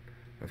screen.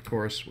 Of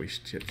course, we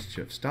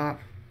shift stop,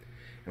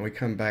 and we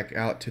come back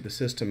out to the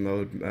system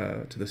mode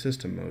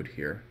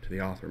here, to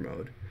the author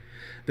mode.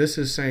 This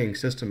is saying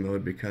system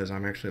mode because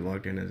I'm actually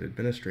logged in as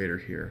administrator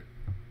here,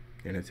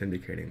 and it's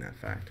indicating that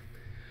fact.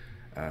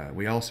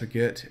 We also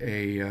get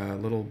a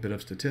little bit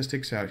of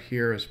statistics out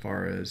here as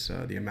far as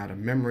the amount of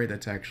memory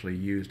that's actually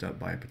used up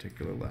by a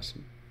particular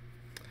lesson.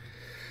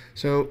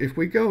 So if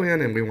we go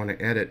in and we want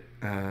to edit,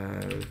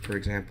 for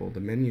example,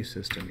 the menu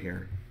system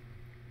here,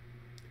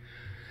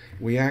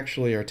 we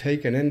actually are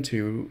taken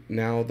into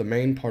now the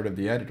main part of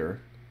the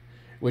editor,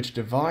 which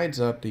divides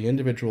up the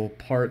individual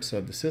parts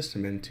of the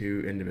system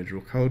into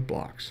individual code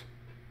blocks.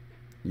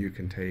 You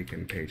can take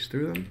and page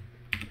through them,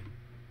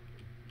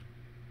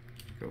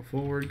 go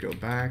forward, go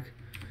back,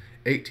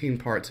 18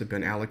 parts have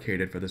been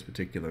allocated for this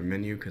particular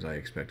menu because I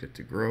expect it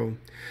to grow.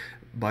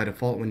 By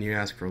default, when you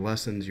ask for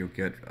lessons, you'll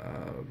get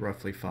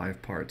roughly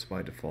 5 parts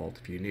by default.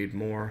 If you need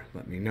more,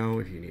 let me know.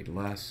 If you need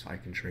less, I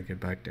can shrink it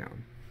back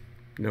down.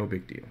 No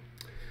big deal.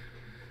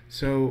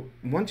 So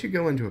once you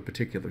go into a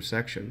particular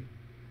section,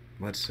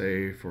 let's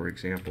say, for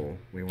example,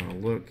 we want to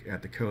look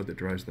at the code that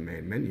drives the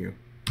main menu.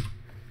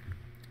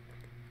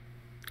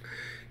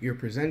 You're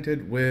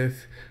presented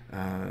with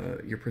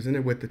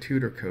the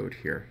tutor code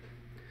here.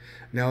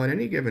 Now, at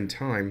any given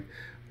time,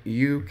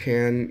 you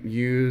can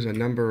use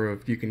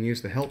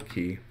the help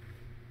key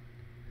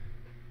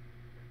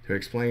to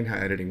explain how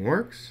editing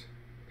works,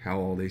 how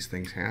all these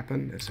things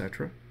happen,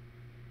 etc.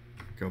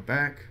 Go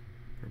back.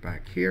 We're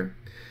back here.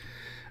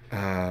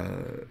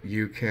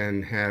 You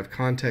can have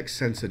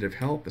context-sensitive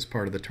help as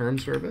part of the term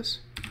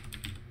service.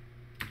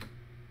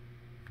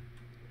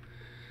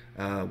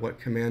 What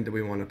command do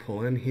we want to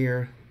pull in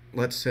here?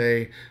 Let's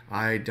say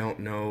I don't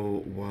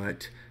know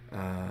what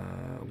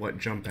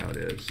jump out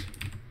is.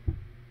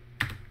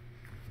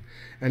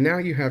 And now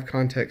you have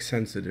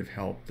context-sensitive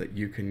help that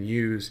you can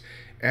use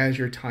as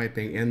you're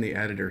typing in the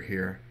editor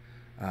here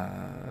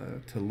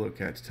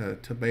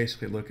to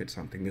basically look at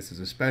something. This is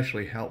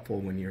especially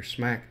helpful when you're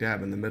smack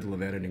dab in the middle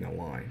of editing a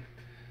line.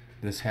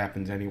 This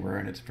happens anywhere,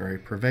 and it's very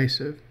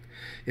pervasive.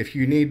 If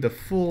you need the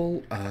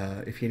full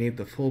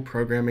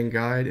programming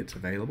guide, it's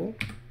available,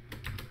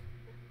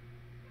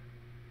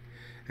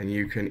 and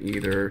you can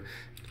either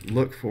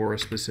look for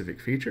specific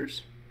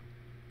features,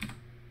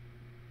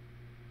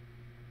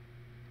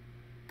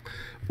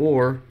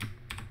 or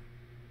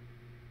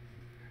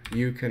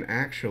you can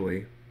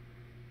actually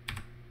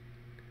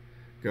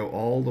go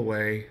all the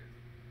way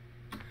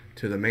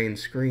to the main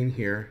screen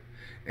here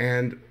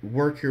and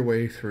work your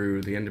way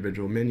through the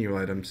individual menu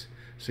items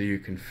so you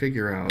can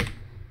figure out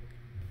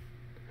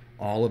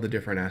all of the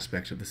different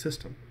aspects of the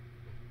system.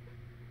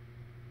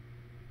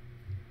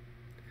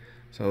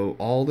 So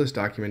all this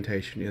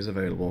documentation is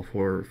available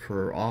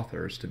for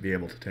authors to be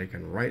able to take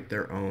and write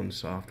their own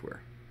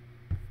software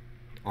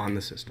on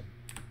the system,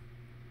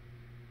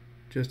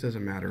 just as a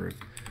matter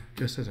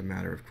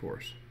of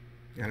course.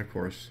 And of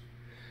course,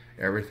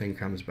 everything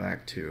comes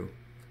back to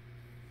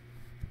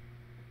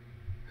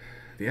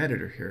the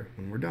editor here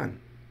when we're done.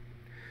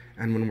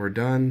 And when we're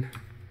done,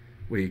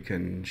 we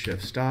can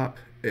shift stop.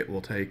 It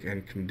will take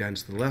and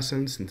condense the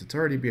lesson. Since it's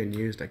already being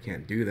used, I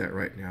can't do that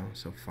right now,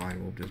 so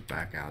fine, we'll just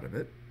back out of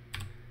it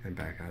and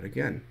back out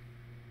again.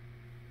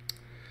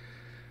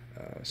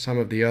 Some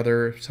of the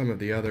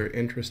other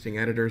interesting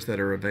editors that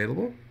are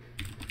available.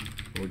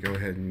 We'll go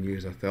ahead and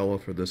use Othello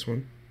for this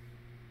one.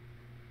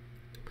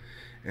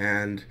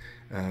 And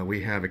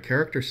we have a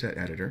character set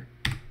editor,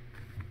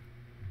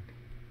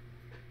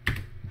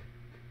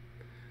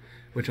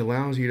 which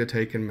allows you to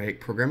take and make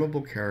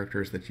programmable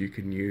characters that you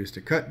can use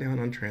to cut down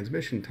on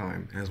transmission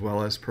time, as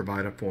well as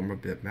provide a form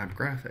of bitmap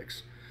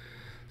graphics.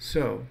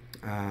 So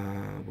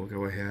we'll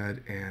go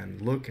ahead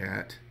and look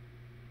at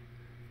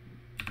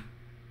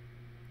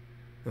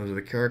those are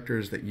the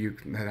characters that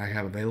I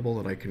have available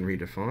that I can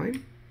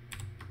redefine.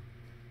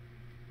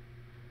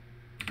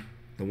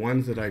 The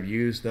ones that I've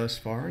used thus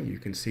far, you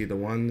can see the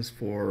ones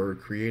for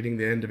creating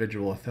the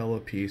individual Othello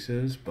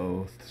pieces,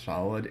 both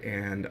solid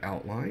and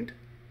outlined.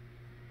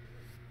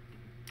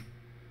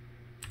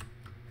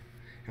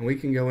 And we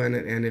can go in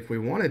and if we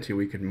wanted to,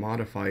 we could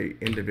modify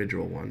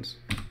individual ones.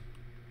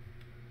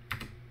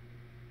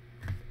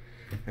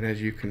 And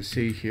as you can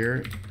see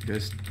here,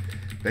 just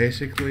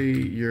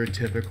basically your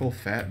typical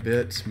fat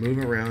bits, move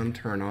around,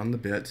 turn on the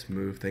bits,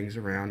 move things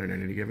around, and at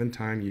any given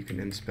time you can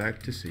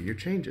inspect to see your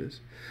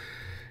changes.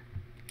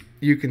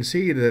 You can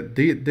see that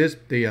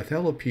the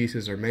Othello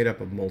pieces are made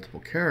up of multiple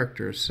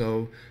characters,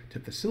 so to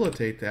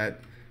facilitate that,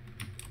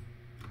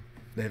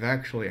 they've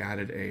actually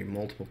added a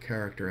multiple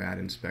character add,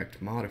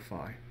 inspect,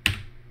 modify.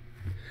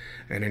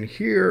 And in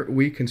here,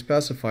 we can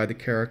specify the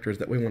characters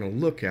that we want to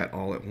look at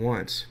all at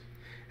once.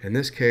 In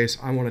this case,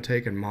 I want to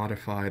take and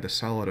modify the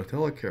solid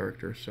Othello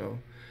character, so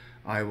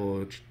I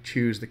will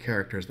choose the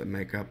characters that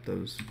make up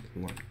those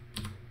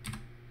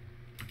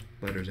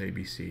letters A,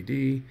 B, C,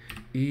 D,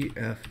 E,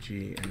 F,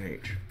 G, and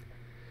H.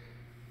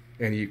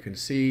 And you can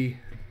see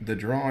the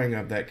drawing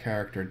of that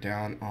character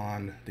down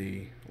on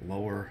the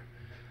lower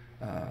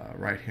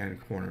right-hand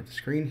corner of the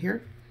screen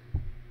here.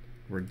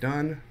 We're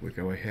done. We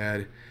go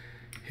ahead,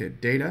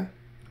 hit Data.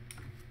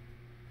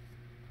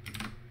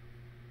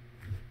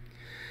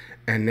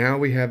 And now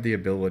we have the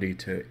ability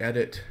to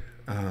edit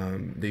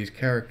these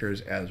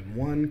characters as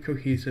one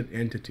cohesive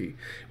entity,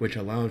 which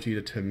allows you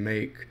to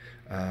make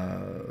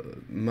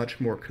much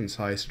more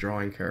concise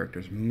drawing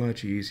characters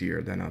much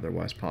easier than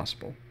otherwise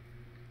possible.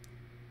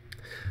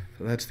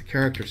 So that's the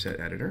character set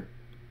editor.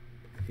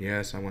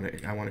 Yes, I want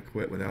to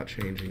quit without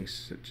changing,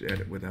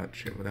 edit without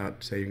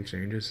saving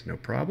changes, no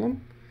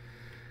problem.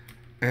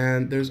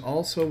 And there's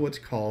also what's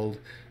called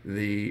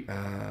the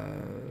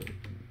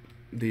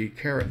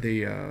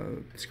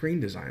screen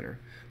designer.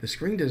 The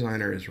screen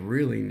designer is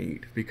really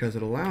neat because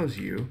it allows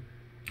you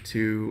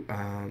to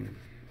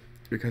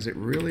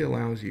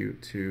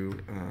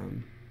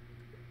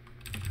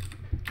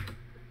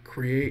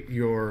create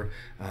your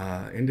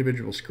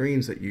individual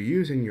screens that you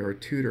use in your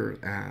tutor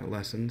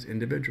lessons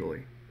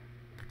individually.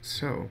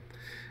 So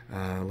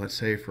let's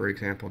say, for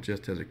example,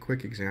 just as a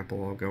quick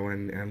example, I'll go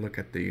in and look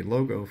at the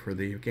logo for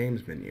the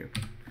games menu.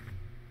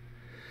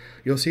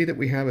 You'll see that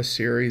we have a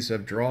series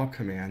of draw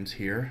commands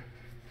here,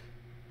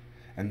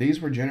 and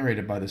these were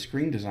generated by the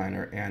screen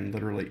designer and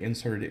literally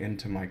inserted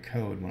into my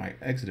code when I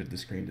exited the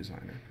screen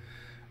designer.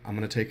 I'm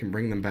going to take and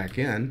bring them back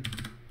in,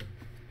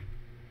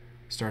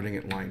 starting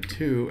at line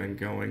 2 and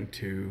going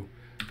to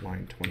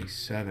line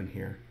 27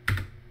 here.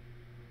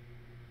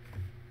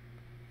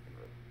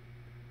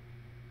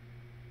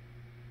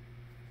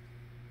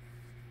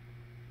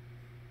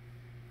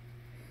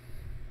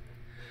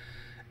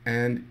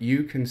 And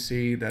you can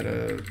see that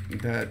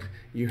that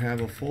you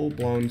have a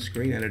full-blown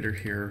screen editor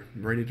here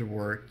ready to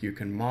work. You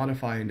can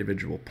modify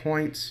individual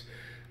points.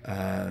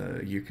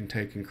 You can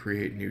take and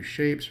create new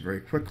shapes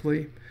very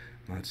quickly.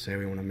 Let's say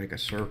we want to make a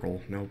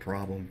circle. No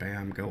problem.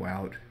 Bam, go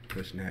out.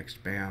 Push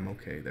next. Bam.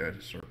 Okay, there's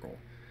a circle.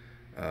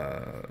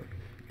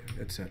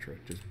 Etc.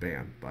 Just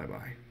bam.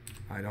 Bye-bye.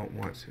 I don't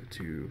want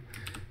to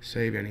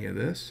save any of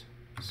this,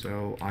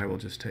 so I will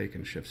just take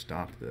and shift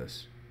stop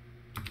this.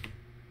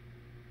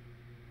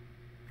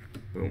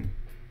 Boom.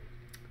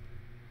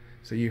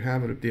 So you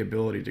have the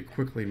ability to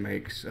quickly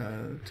make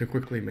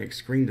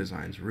screen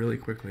designs really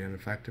quickly and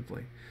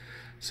effectively.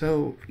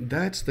 So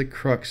that's the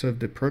crux of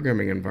the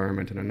programming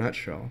environment in a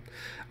nutshell.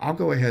 I'll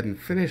go ahead and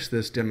finish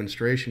this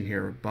demonstration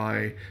here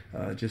by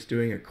just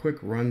doing a quick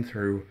run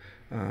through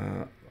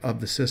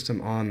of the system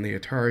on the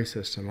Atari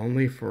system,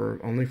 only for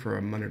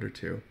a minute or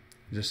two,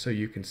 just so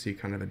you can see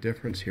kind of a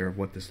difference here of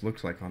what this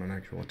looks like on an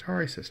actual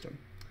Atari system.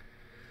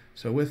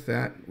 So with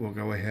that, we'll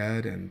go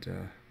ahead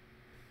and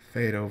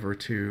fade over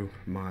to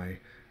my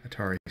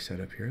Atari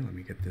setup here. Let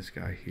me get this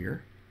guy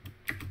here.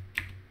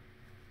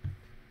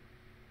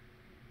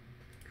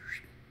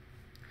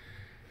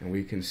 And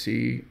we can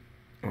see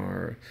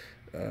our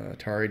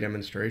Atari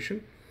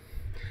demonstration.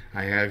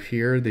 I have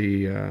here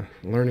the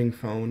Learning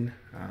Phone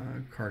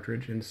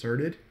cartridge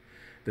inserted.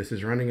 This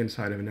is running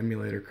inside of an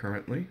emulator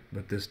currently,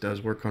 but this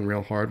does work on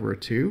real hardware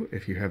too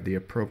if you have the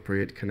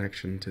appropriate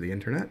connection to the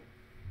internet.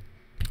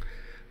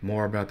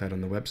 More about that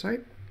on the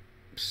website.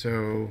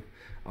 So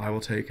I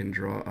will take and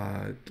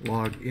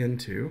log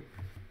into,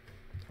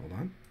 hold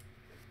on,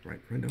 right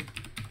window,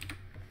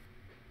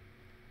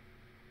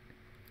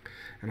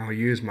 and I'll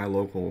use my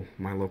local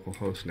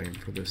host name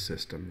for this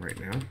system right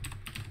now.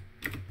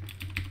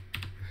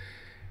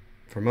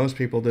 For most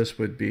people, this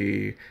would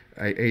be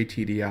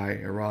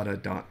ATDI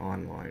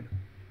IRATA.ONLINE,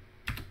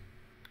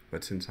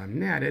 but since I'm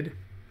natted,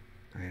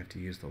 I have to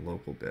use the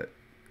local bit.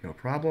 No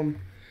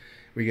problem.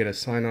 We get a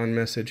sign-on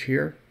message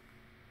here.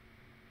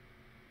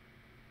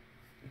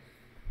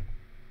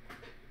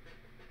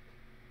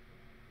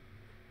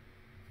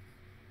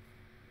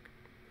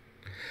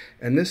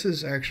 And this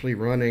is actually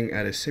running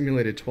at a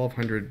simulated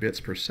 1200 bits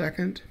per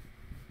second.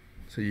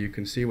 So you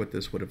can see what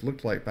this would have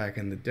looked like back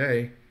in the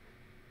day.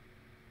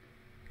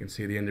 You can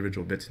see the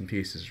individual bits and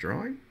pieces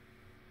drawing.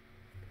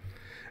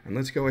 And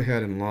let's go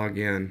ahead and log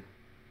in.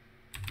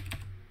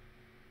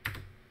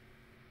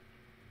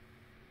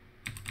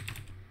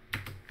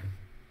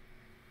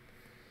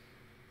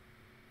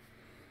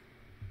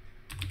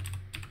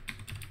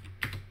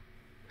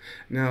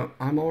 Now,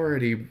 I'm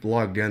already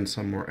logged in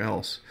somewhere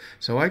else,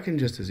 so I can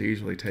just as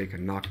easily take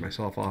and knock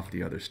myself off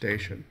the other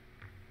station.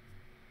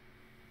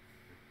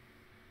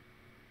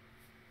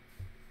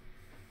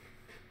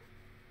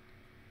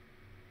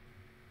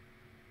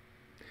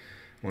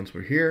 Once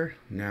we're here,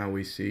 now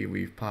we see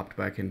we've popped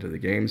back into the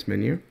games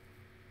menu.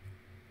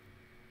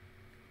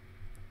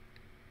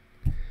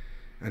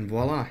 And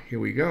voila, here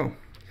we go.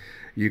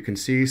 You can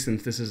see,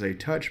 since this is a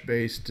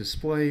touch-based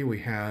display, we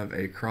have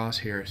a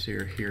crosshair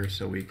here,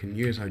 so we can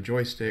use our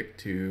joystick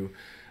to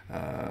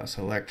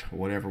select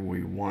whatever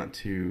we want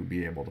to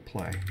be able to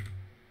play.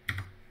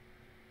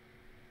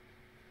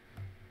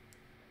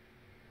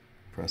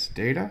 Press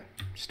data,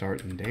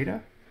 start in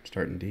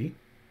D.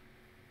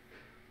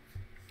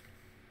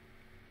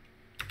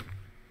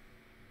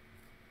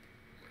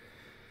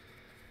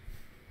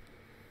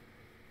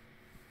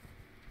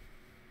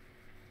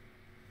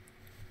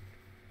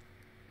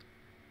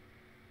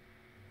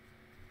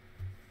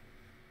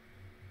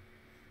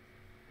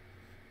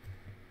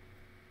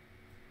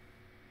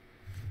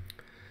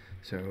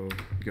 So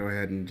go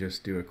ahead and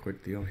just do a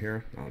quick deal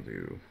here. I'll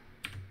do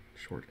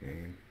short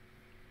game.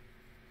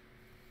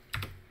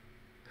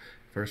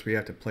 First we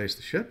have to place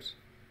the ships.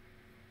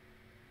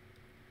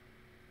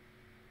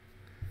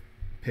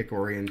 Pick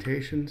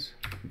orientations,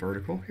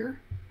 vertical here.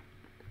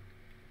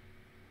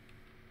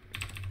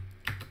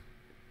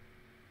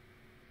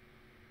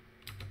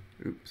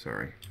 Oops,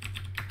 sorry.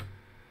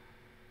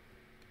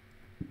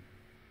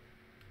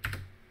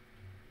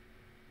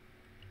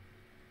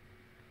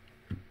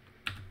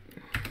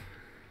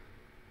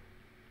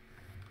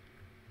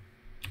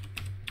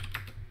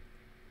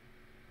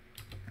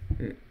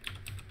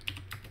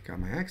 Got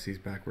my axes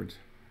backwards.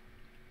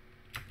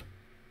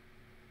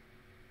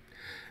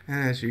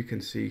 And as you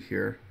can see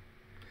here,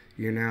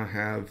 you now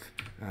have,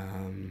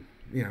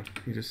 you know,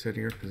 you just sit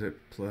here,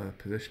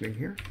 positioning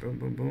here, boom,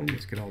 boom, boom.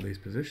 Let's get all these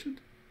positioned.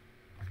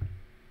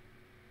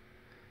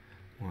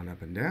 One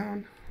up and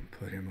down,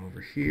 put him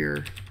over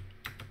here.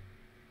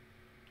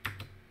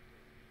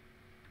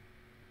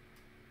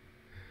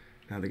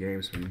 Now the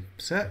game's been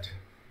set.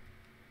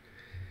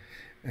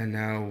 And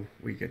now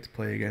we get to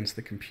play against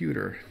the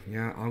computer.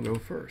 Yeah, I'll go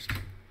first.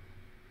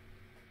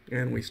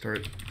 And we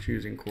start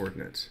choosing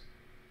coordinates.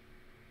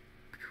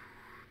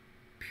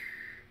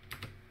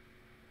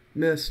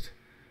 Missed.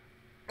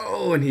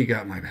 Oh, and he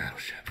got my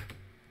battleship.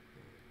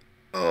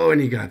 Oh, and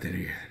he got it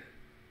again.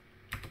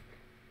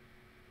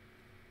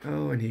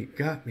 Oh, and he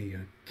got me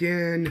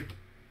again.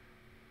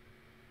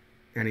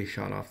 And he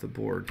shot off the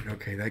board.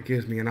 Okay, that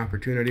gives me an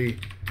opportunity.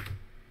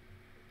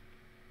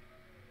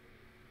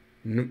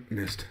 Nope,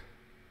 missed.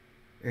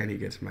 And he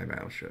gets my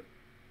battleship.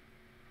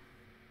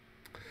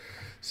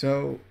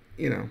 So,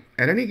 you know,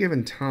 at any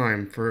given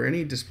time, for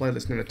any display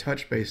that's not a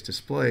touch-based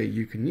display,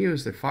 you can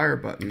use the fire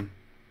button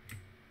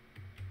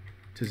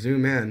to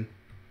zoom in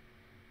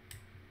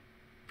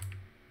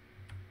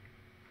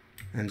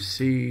and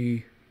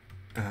see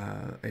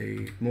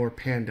a more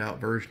panned out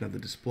version of the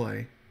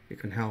display. It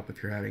can help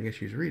if you're having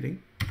issues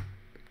reading,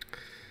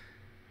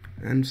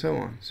 and so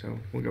on. So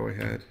we'll go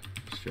ahead,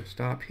 let's just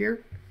stop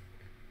here.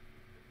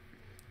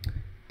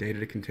 Data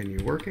to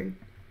continue working.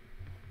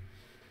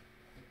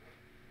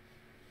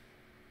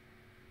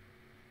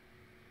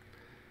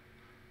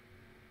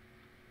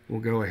 We'll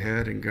go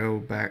ahead and go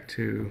back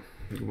to,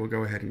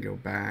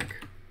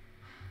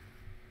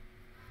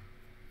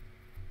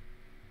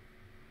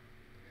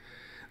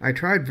 I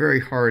tried very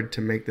hard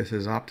to make this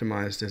as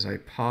optimized as I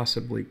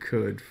possibly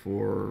could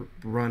for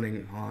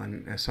running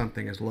on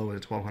something as low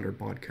as a 1200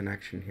 baud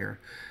connection here.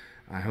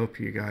 I hope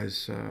you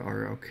guys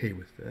are okay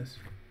with this.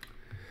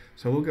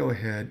 So we'll go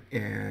ahead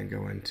and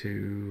go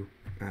into,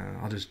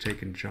 I'll just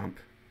take and jump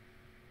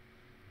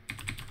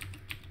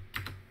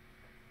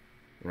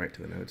right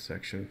to the notes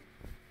section.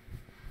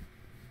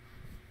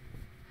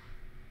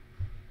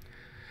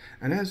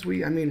 And as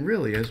we,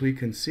 really, as we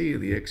can see,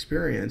 the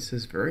experience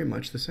is very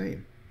much the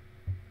same.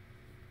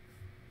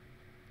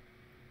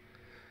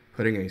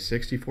 Putting a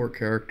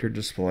 64-character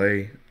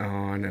display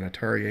on an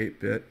Atari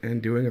 8-bit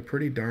and doing a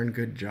pretty darn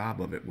good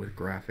job of it with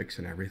graphics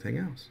and everything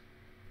else.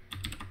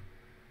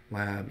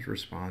 Labs,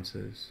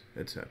 responses,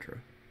 etc.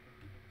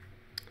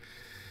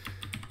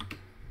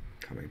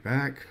 Coming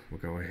back, we'll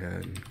go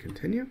ahead and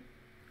continue.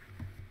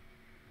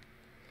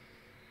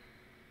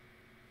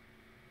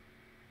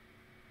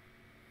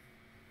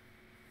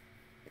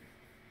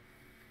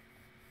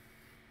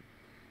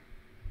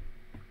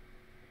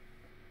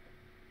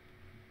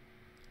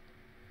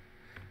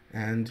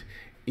 And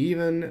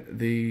even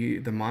the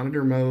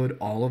monitor mode,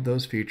 all of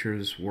those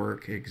features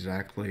work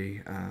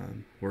exactly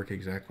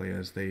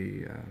as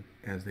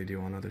they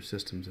do on other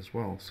systems as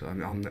well. So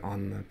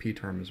on the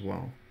P-term as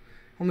well.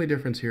 Only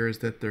difference here is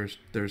that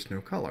there's no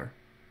color,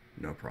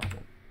 no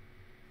problem.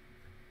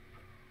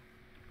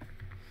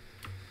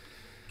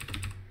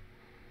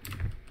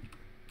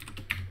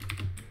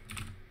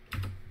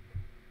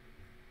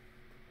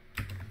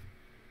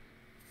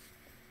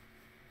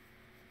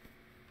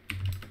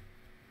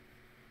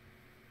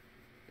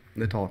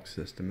 The talk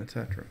system,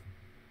 etc.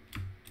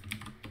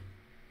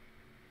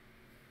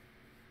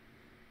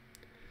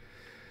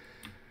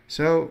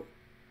 So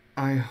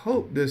I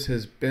hope this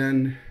has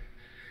been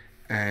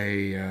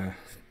an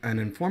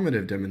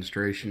informative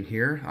demonstration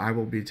here. I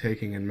will be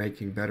taking and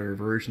making better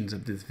versions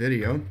of this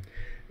video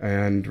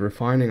and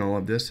refining all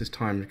of this as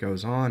time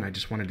goes on. I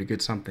just wanted to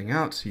get something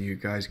out so you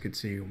guys could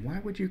see, why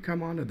would you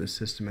come onto this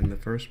system in the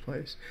first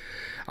place?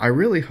 I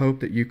really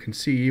hope that you can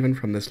see, even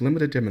from this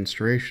limited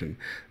demonstration,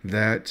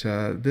 that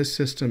this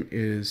system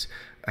is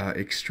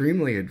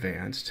extremely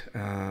advanced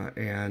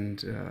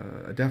and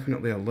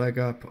definitely a leg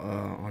up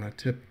on a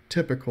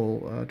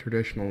typical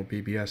traditional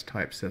BBS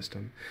type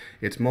system.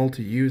 It's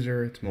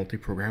multi-user, it's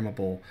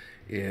multi-programmable,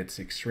 it's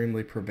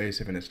extremely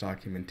pervasive in its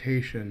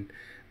documentation.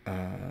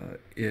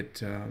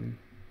 It's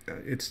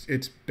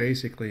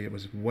basically, it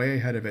was way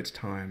ahead of its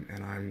time,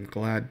 and I'm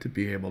glad to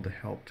be able to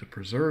help to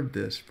preserve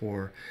this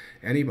for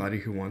anybody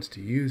who wants to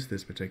use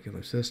this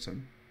particular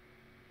system.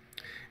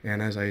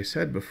 And as I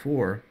said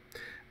before,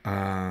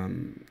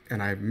 and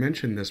I've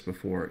mentioned this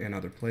before in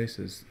other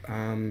places,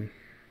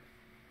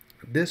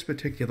 this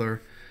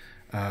particular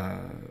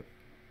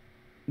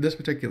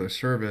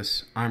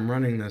service, I'm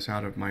running this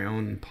out of my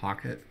own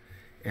pocket,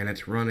 and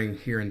it's running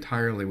here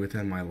entirely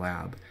within my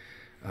lab.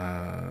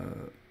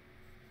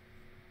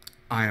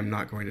 I am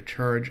not going to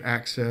charge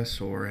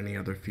access or any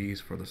other fees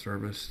for the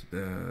service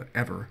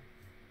ever.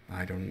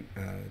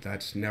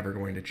 That's never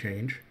going to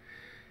change.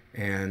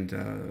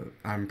 And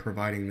I'm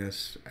providing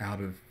this out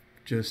of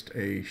just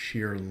a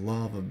sheer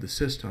love of the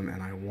system,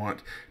 and I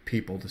want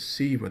people to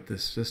see what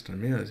this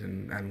system is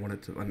and what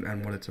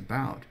it's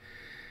about.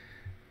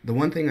 The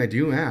one thing I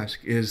do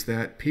ask is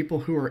that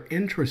people who are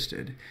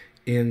interested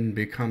in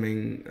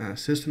becoming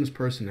systems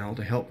personnel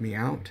to help me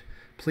out,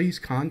 please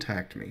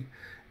contact me.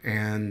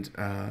 And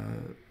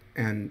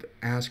and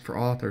ask for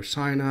author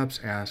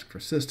signups, ask for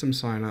system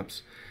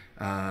signups,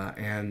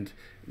 and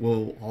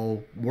we'll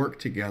all work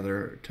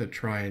together to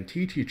try and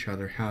teach each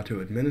other how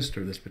to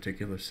administer this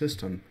particular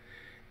system,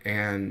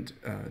 and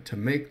to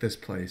make this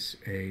place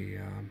a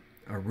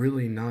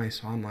really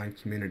nice online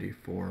community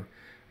for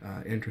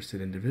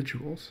interested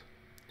individuals.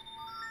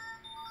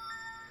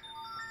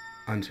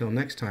 Until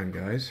next time,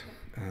 guys,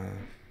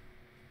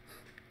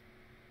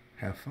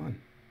 have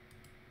fun.